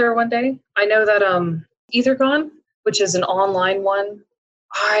I'll get there one day. I know that EtherCon, which is an online one,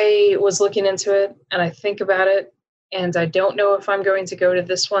 I was looking into it and I think about it. And I don't know if I'm going to go to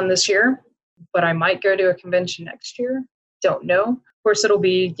this one this year, but I might go to a convention next year. Don't know. Of course, it'll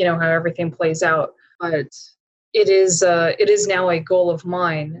be, how everything plays out. But it is now a goal of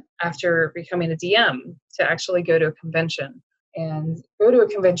mine after becoming a DM to actually go to a convention and go to a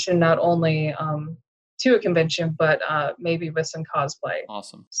convention, not only to a convention, but maybe with some cosplay.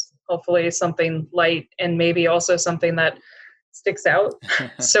 Awesome. Hopefully something light and maybe also something that sticks out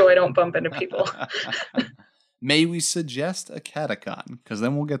so I don't bump into people. May we suggest a Catacon? Because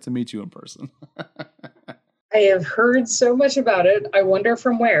then we'll get to meet you in person. I have heard so much about it. I wonder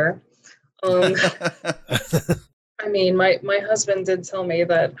from where. I mean, my husband did tell me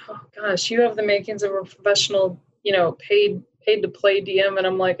that, oh gosh, you have the makings of a professional, paid to play DM. And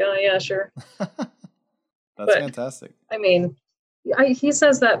I'm like, oh yeah, sure. That's fantastic. I mean, he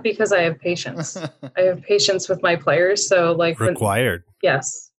says that because I have patience. I have patience with my players. So like required.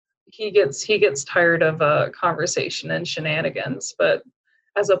 Yes. He gets tired of conversation and shenanigans, but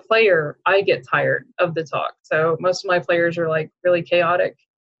as a player, I get tired of the talk. So most of my players are like really chaotic.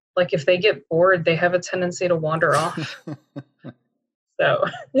 Like if they get bored, they have a tendency to wander off. So,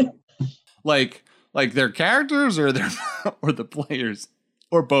 like their characters or or the players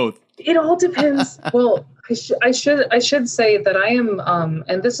or both. It all depends. Well, I should say that I am,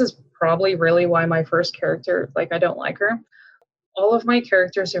 and this is probably really why my first character, like I don't like her. All of my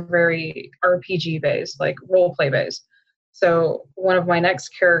characters are very RPG based, like role play based. So one of my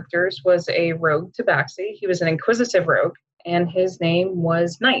next characters was a rogue tabaxi. He was an inquisitive rogue, and his name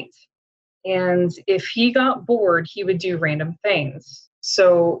was Knight. And if he got bored, he would do random things.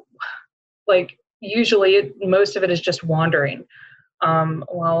 So, like usually, most of it is just wandering.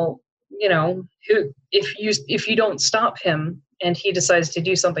 Well, you know, who if you don't stop him and he decides to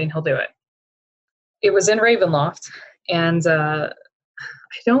do something, he'll do it. It was in Ravenloft, and I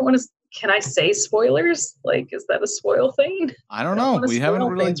don't want to. Can I say spoilers? Like, is that a spoil thing? I don't know. We haven't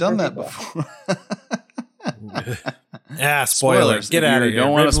really done that before. Yeah, spoilers. Get out of here.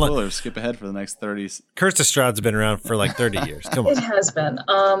 Don't want to spoilers. Skip ahead for the next 30. Curse of Strahd's been around for like 30 years. Come on. It has been.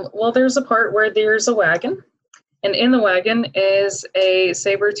 Well, there's a part where there's a wagon, and in the wagon is a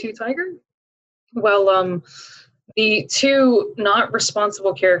saber-tooth tiger. Well, the two not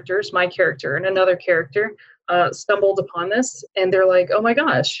responsible characters, my character and another character, stumbled upon this, and they're like, oh my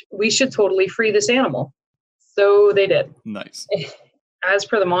gosh, we should totally free this animal. So they did. Nice. As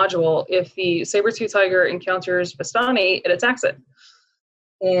per the module, if the saber-tooth tiger encounters Vistani, it attacks it.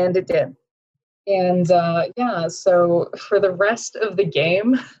 And it did. And yeah, so for the rest of the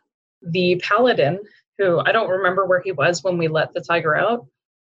game, the paladin, who I don't remember where he was when we let the tiger out,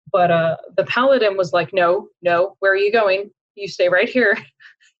 but the paladin was like, no, where are you going? You stay right here.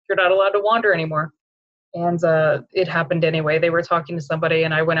 You're not allowed to wander anymore. And it happened anyway. They were talking to somebody,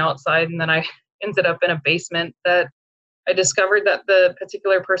 and I went outside, and then I ended up in a basement that I discovered that the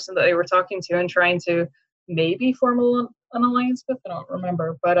particular person that they were talking to and trying to maybe form an alliance with, I don't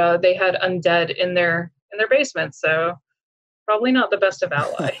remember, but they had undead in their basement, so probably not the best of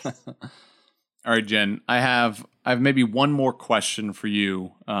allies. All right, Jen, I have maybe one more question for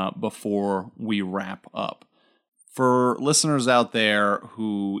you before we wrap up. For listeners out there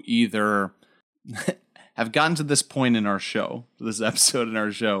who either have gotten to this point in our show, this episode in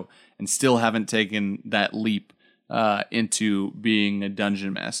our show, and still haven't taken that leap into being a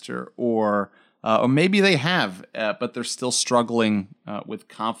dungeon master, or maybe they have, but they're still struggling with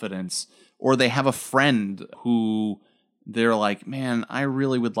confidence, or they have a friend who they're like, man, I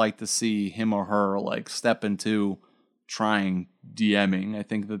really would like to see him or her like step into trying DMing. I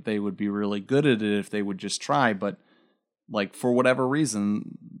think that they would be really good at it if they would just try, but like for whatever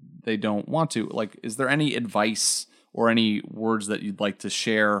reason they don't want to. Like, is there any advice or any words that you'd like to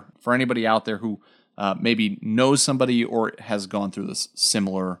share for anybody out there who maybe knows somebody or has gone through this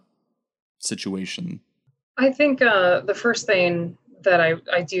similar situation? I think the first thing that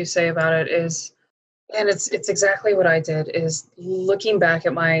I do say about it is, and it's exactly what I did, is looking back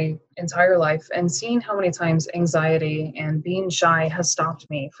at my entire life and seeing how many times anxiety and being shy has stopped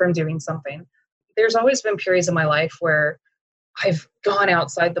me from doing something. There's always been periods in my life where I've gone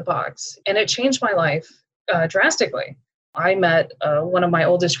outside the box, and it changed my life drastically. I met one of my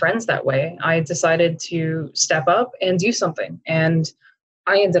oldest friends that way. I decided to step up and do something, and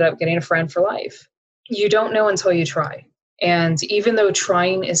I ended up getting a friend for life. You don't know until you try. And even though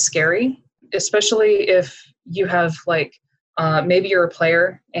trying is scary, especially if you have like, maybe you're a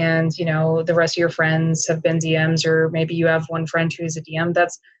player and, you know, the rest of your friends have been DMs, or maybe you have one friend who's a DM,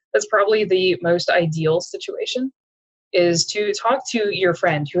 that's probably the most ideal situation, is to talk to your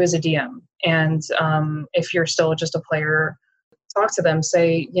friend who is a DM. And if you're still just a player, talk to them,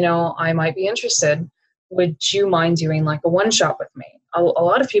 say, you know, I might be interested. Would you mind doing like a one-shot with me? A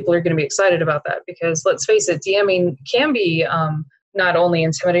lot of people are going to be excited about that, because let's face it, DMing can be not only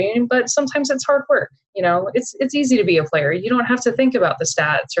intimidating, but sometimes it's hard work. You know, it's easy to be a player. You don't have to think about the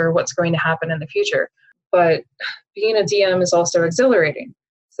stats or what's going to happen in the future. But being a DM is also exhilarating.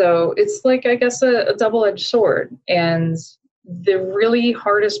 So it's like, I guess, a double-edged sword. And the really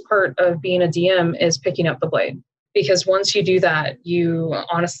hardest part of being a DM is picking up the blade. Because once you do that, you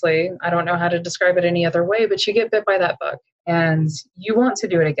honestly, I don't know how to describe it any other way, but you get bit by that bug and you want to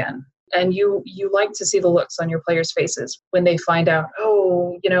do it again. And you like to see the looks on your players' faces when they find out,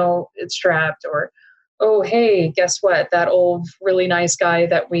 oh, you know, it's trapped, or, oh, hey, guess what? That old really nice guy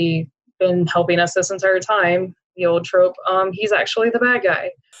that we've been helping us this entire time, the old trope, he's actually the bad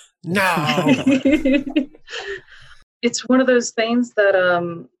guy. No. It's one of those things that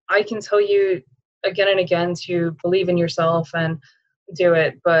I can tell you again and again to believe in yourself and do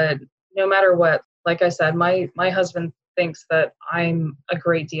it. But no matter what, like I said, my husband thinks that I'm a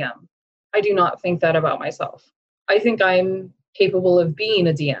great DM. I do not think that about myself. I think I'm capable of being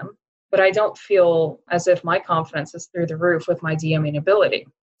a DM, but I don't feel as if my confidence is through the roof with my DMing ability.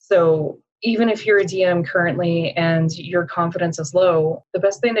 So even if you're a DM currently and your confidence is low, the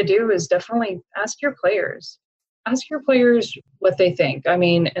best thing to do is definitely ask your players. Ask your players what they think. I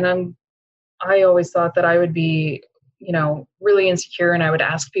mean, and I always thought that I would be, you know, really insecure and I would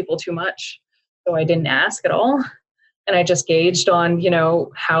ask people too much. So I didn't ask at all. And I just gauged on, you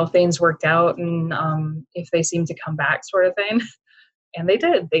know, how things worked out and if they seemed to come back, sort of thing. And they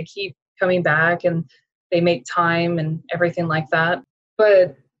did. They keep coming back and they make time and everything like that.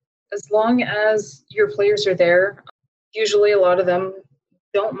 But as long as your players are there, usually a lot of them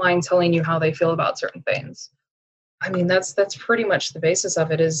don't mind telling you how they feel about certain things. I mean, that's pretty much the basis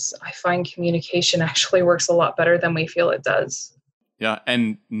of it. Is I find communication actually works a lot better than we feel it does. Yeah,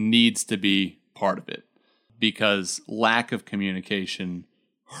 and needs to be part of it, because lack of communication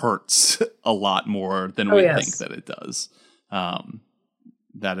hurts a lot more than we think that it does.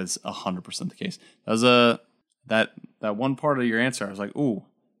 That is 100% the case. That was that one part of your answer. I was like, ooh,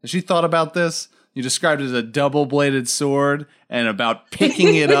 has she thought about this? You described it as a double-bladed sword and about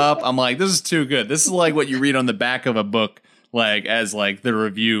picking it up. I'm like, this is too good. This is like what you read on the back of a book, like as like the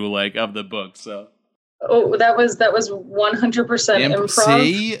review like of the book. So. Oh, that was 100% improv.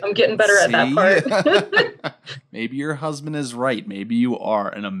 See? I'm getting better at that part. Maybe your husband is right. Maybe you are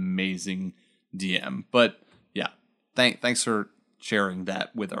an amazing DM. But yeah, thanks for sharing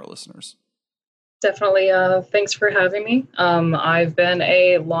that with our listeners. Definitely. Thanks for having me. I've been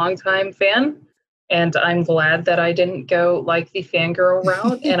a longtime fan, and I'm glad that I didn't go like the fangirl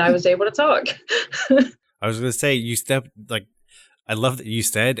route and I was able to talk. I was going to say, I love that you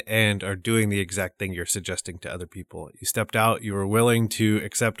said and are doing the exact thing you're suggesting to other people. You stepped out, you were willing to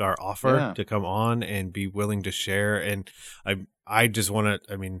accept our offer to come on and be willing to share. And I just want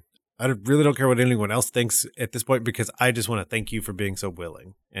to, I mean, I really don't care what anyone else thinks at this point, because I just want to thank you for being so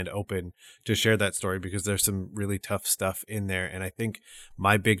willing and open to share that story, because there's some really tough stuff in there. And I think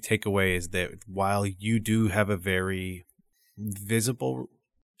my big takeaway is that while you do have a very visible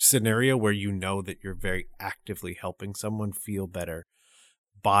scenario where you know that you're very actively helping someone feel better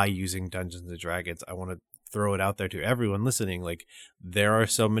by using Dungeons and Dragons, I want to throw it out there to everyone listening. Like, there are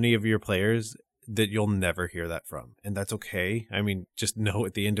so many of your players that you'll never hear that from, and that's okay. I mean, just know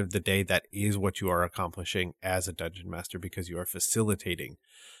at the end of the day, that is what you are accomplishing as a dungeon master, because you are facilitating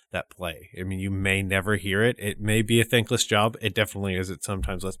that play. I mean, you may never hear it. It may be a thankless job. It definitely is it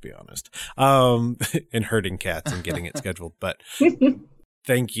sometimes, let's be honest. And herding cats and getting it scheduled. But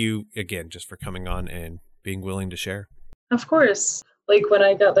thank you again just for coming on and being willing to share. Of course. Like, when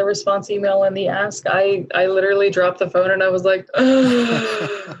I got the response email and the ask, I literally dropped the phone and I was like,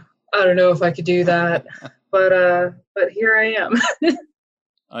 I don't know if I could do that, but here I am.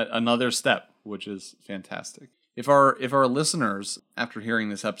 Another step, which is fantastic. If our listeners, after hearing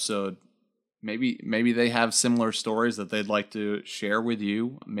this episode, maybe they have similar stories that they'd like to share with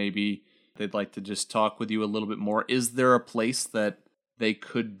you, maybe they'd like to just talk with you a little bit more, is there a place that they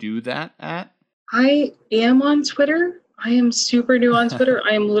could do that at? I am on Twitter. I am super new on Twitter.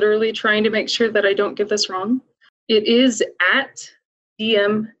 I am literally trying to make sure that I don't get this wrong. It is at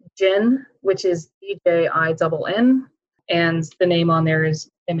DM Jen, which is DJINN, and the name on there is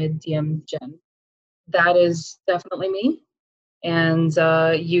Timid DM Jen. That is definitely me, and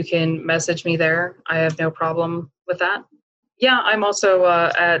you can message me there. I have no problem with that. Yeah, I'm also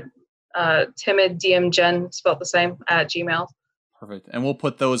at Timid DM Jen, spelled the same, at Gmail. Perfect, and we'll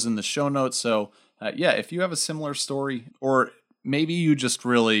put those in the show notes. So if you have a similar story, or maybe you just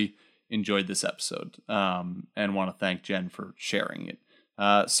really enjoyed this episode and want to thank Jen for sharing it,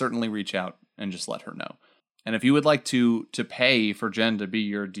 certainly reach out and just let her know. And if you would like to pay for Jen to be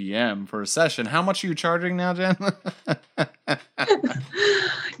your DM for a session, how much are you charging now, Jen?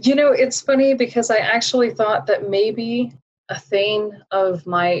 It's funny, because I actually thought that maybe a thing of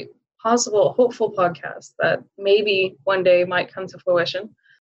my possible hopeful podcast that maybe one day might come to fruition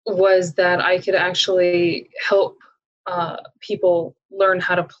was that I could actually help people learn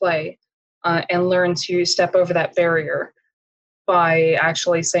how to play and learn to step over that barrier by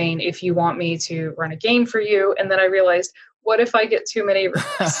actually saying, if you want me to run a game for you. And then I realized, what if I get too many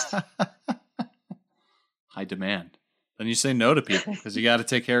requests? High demand. Then you say no to people, because you got to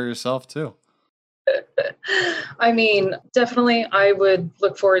take care of yourself too. I mean, definitely I would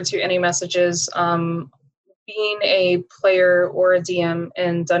look forward to any messages. Being a player or a DM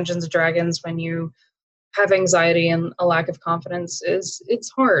in Dungeons & Dragons when you have anxiety and a lack of confidence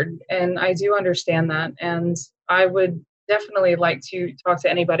it's hard. And I do understand that. And I would definitely like to talk to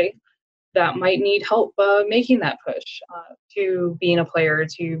anybody that might need help making that push to being a player,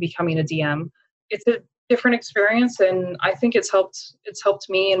 to becoming a DM. It's a different experience, and I think it's helped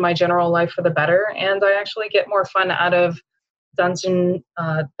me in my general life for the better, and I actually get more fun out of Dungeons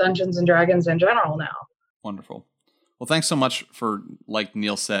and Dragons in general now. Wonderful. Well, thanks so much for, like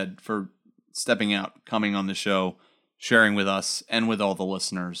Neil said, for stepping out, coming on the show, sharing with us and with all the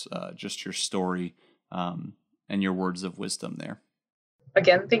listeners just your story and your words of wisdom there.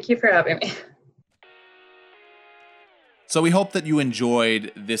 Again, thank you for having me. So we hope that you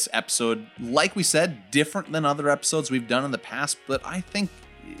enjoyed this episode. Like we said, different than other episodes we've done in the past, but I think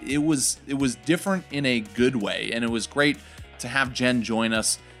it was different in a good way, and it was great to have Jen join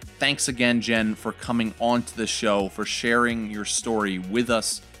us, Thanks again, Jen, for coming onto the show, for sharing your story with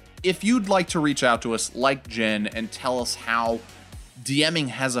us. If you'd like to reach out to us like Jen and tell us how DMing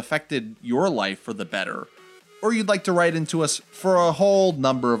has affected your life for the better, or you'd like to write into us for a whole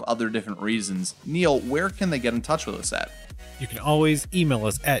number of other different reasons, Neil, where can they get in touch with us at? You can always email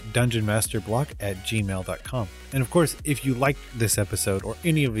us at dungeonmasterblock@gmail.com. And of course, if you liked this episode or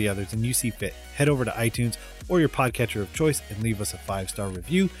any of the others and you see fit, head over to iTunes or your podcatcher of choice and leave us a 5-star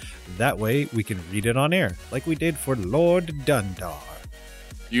review. That way we can read it on air, like we did for Lord Dundar.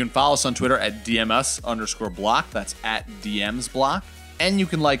 You can follow us on Twitter at DMS_block. That's at DMsBlock. And you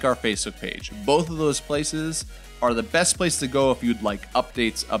can like our Facebook page. Both of those places are the best place to go if you'd like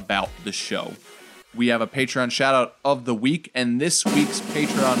updates about the show. We have a Patreon shout out of the week, and this week's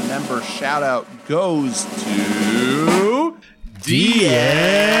Patreon member shout out goes to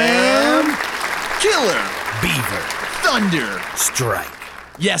DM Killer Beaver Thunder Strike.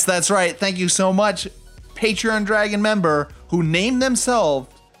 Yes, that's right. Thank you so much, Patreon Dragon member who named themselves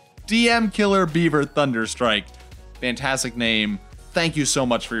DM Killer Beaver Thunderstrike. Fantastic name. Thank you so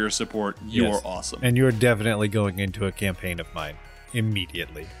much for your support. You Yes. are awesome. And you're definitely going into a campaign of mine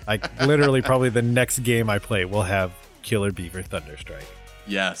immediately. Like literally probably the next game I play will have Killer Beaver Thunderstrike.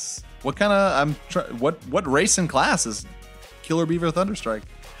 Yes. What kind of what race and class is Killer Beaver Thunderstrike?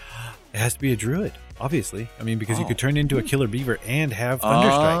 It has to be a druid, obviously. I mean, because you Oh. could turn into a killer beaver and have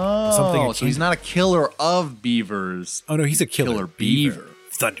Thunderstrike. Something so he's not a killer of beavers. Oh no, he's a killer beaver.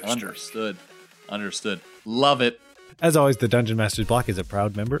 Thunderstrike. Understood. Love it. As always, the Dungeon Masters Block is a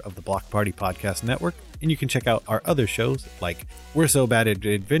proud member of the Block Party Podcast Network, and you can check out our other shows like We're So Bad at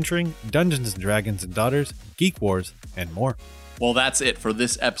Adventuring, Dungeons and Dragons and Daughters, Geek Wars, and more. Well, that's it for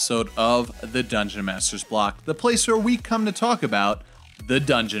this episode of the Dungeon Masters Block, the place where we come to talk about the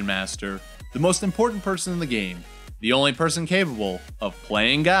Dungeon Master, the most important person in the game, the only person capable of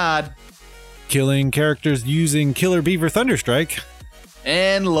playing God, Killing characters using Killer Beaver Thunderstrike.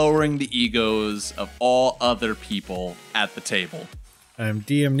 and lowering the egos of all other people at the table. I'm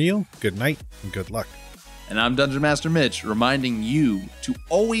DM Neil. Good night and good luck. And I'm Dungeon Master Mitch, reminding you to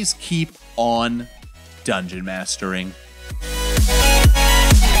always keep on dungeon mastering.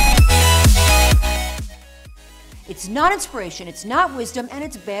 It's not inspiration, it's not wisdom, and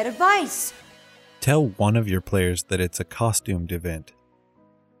it's bad advice. Tell one of your players that it's a costumed event,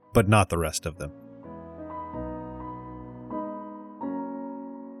 but not the rest of them.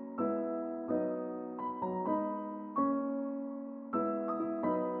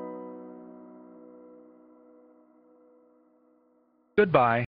 Goodbye.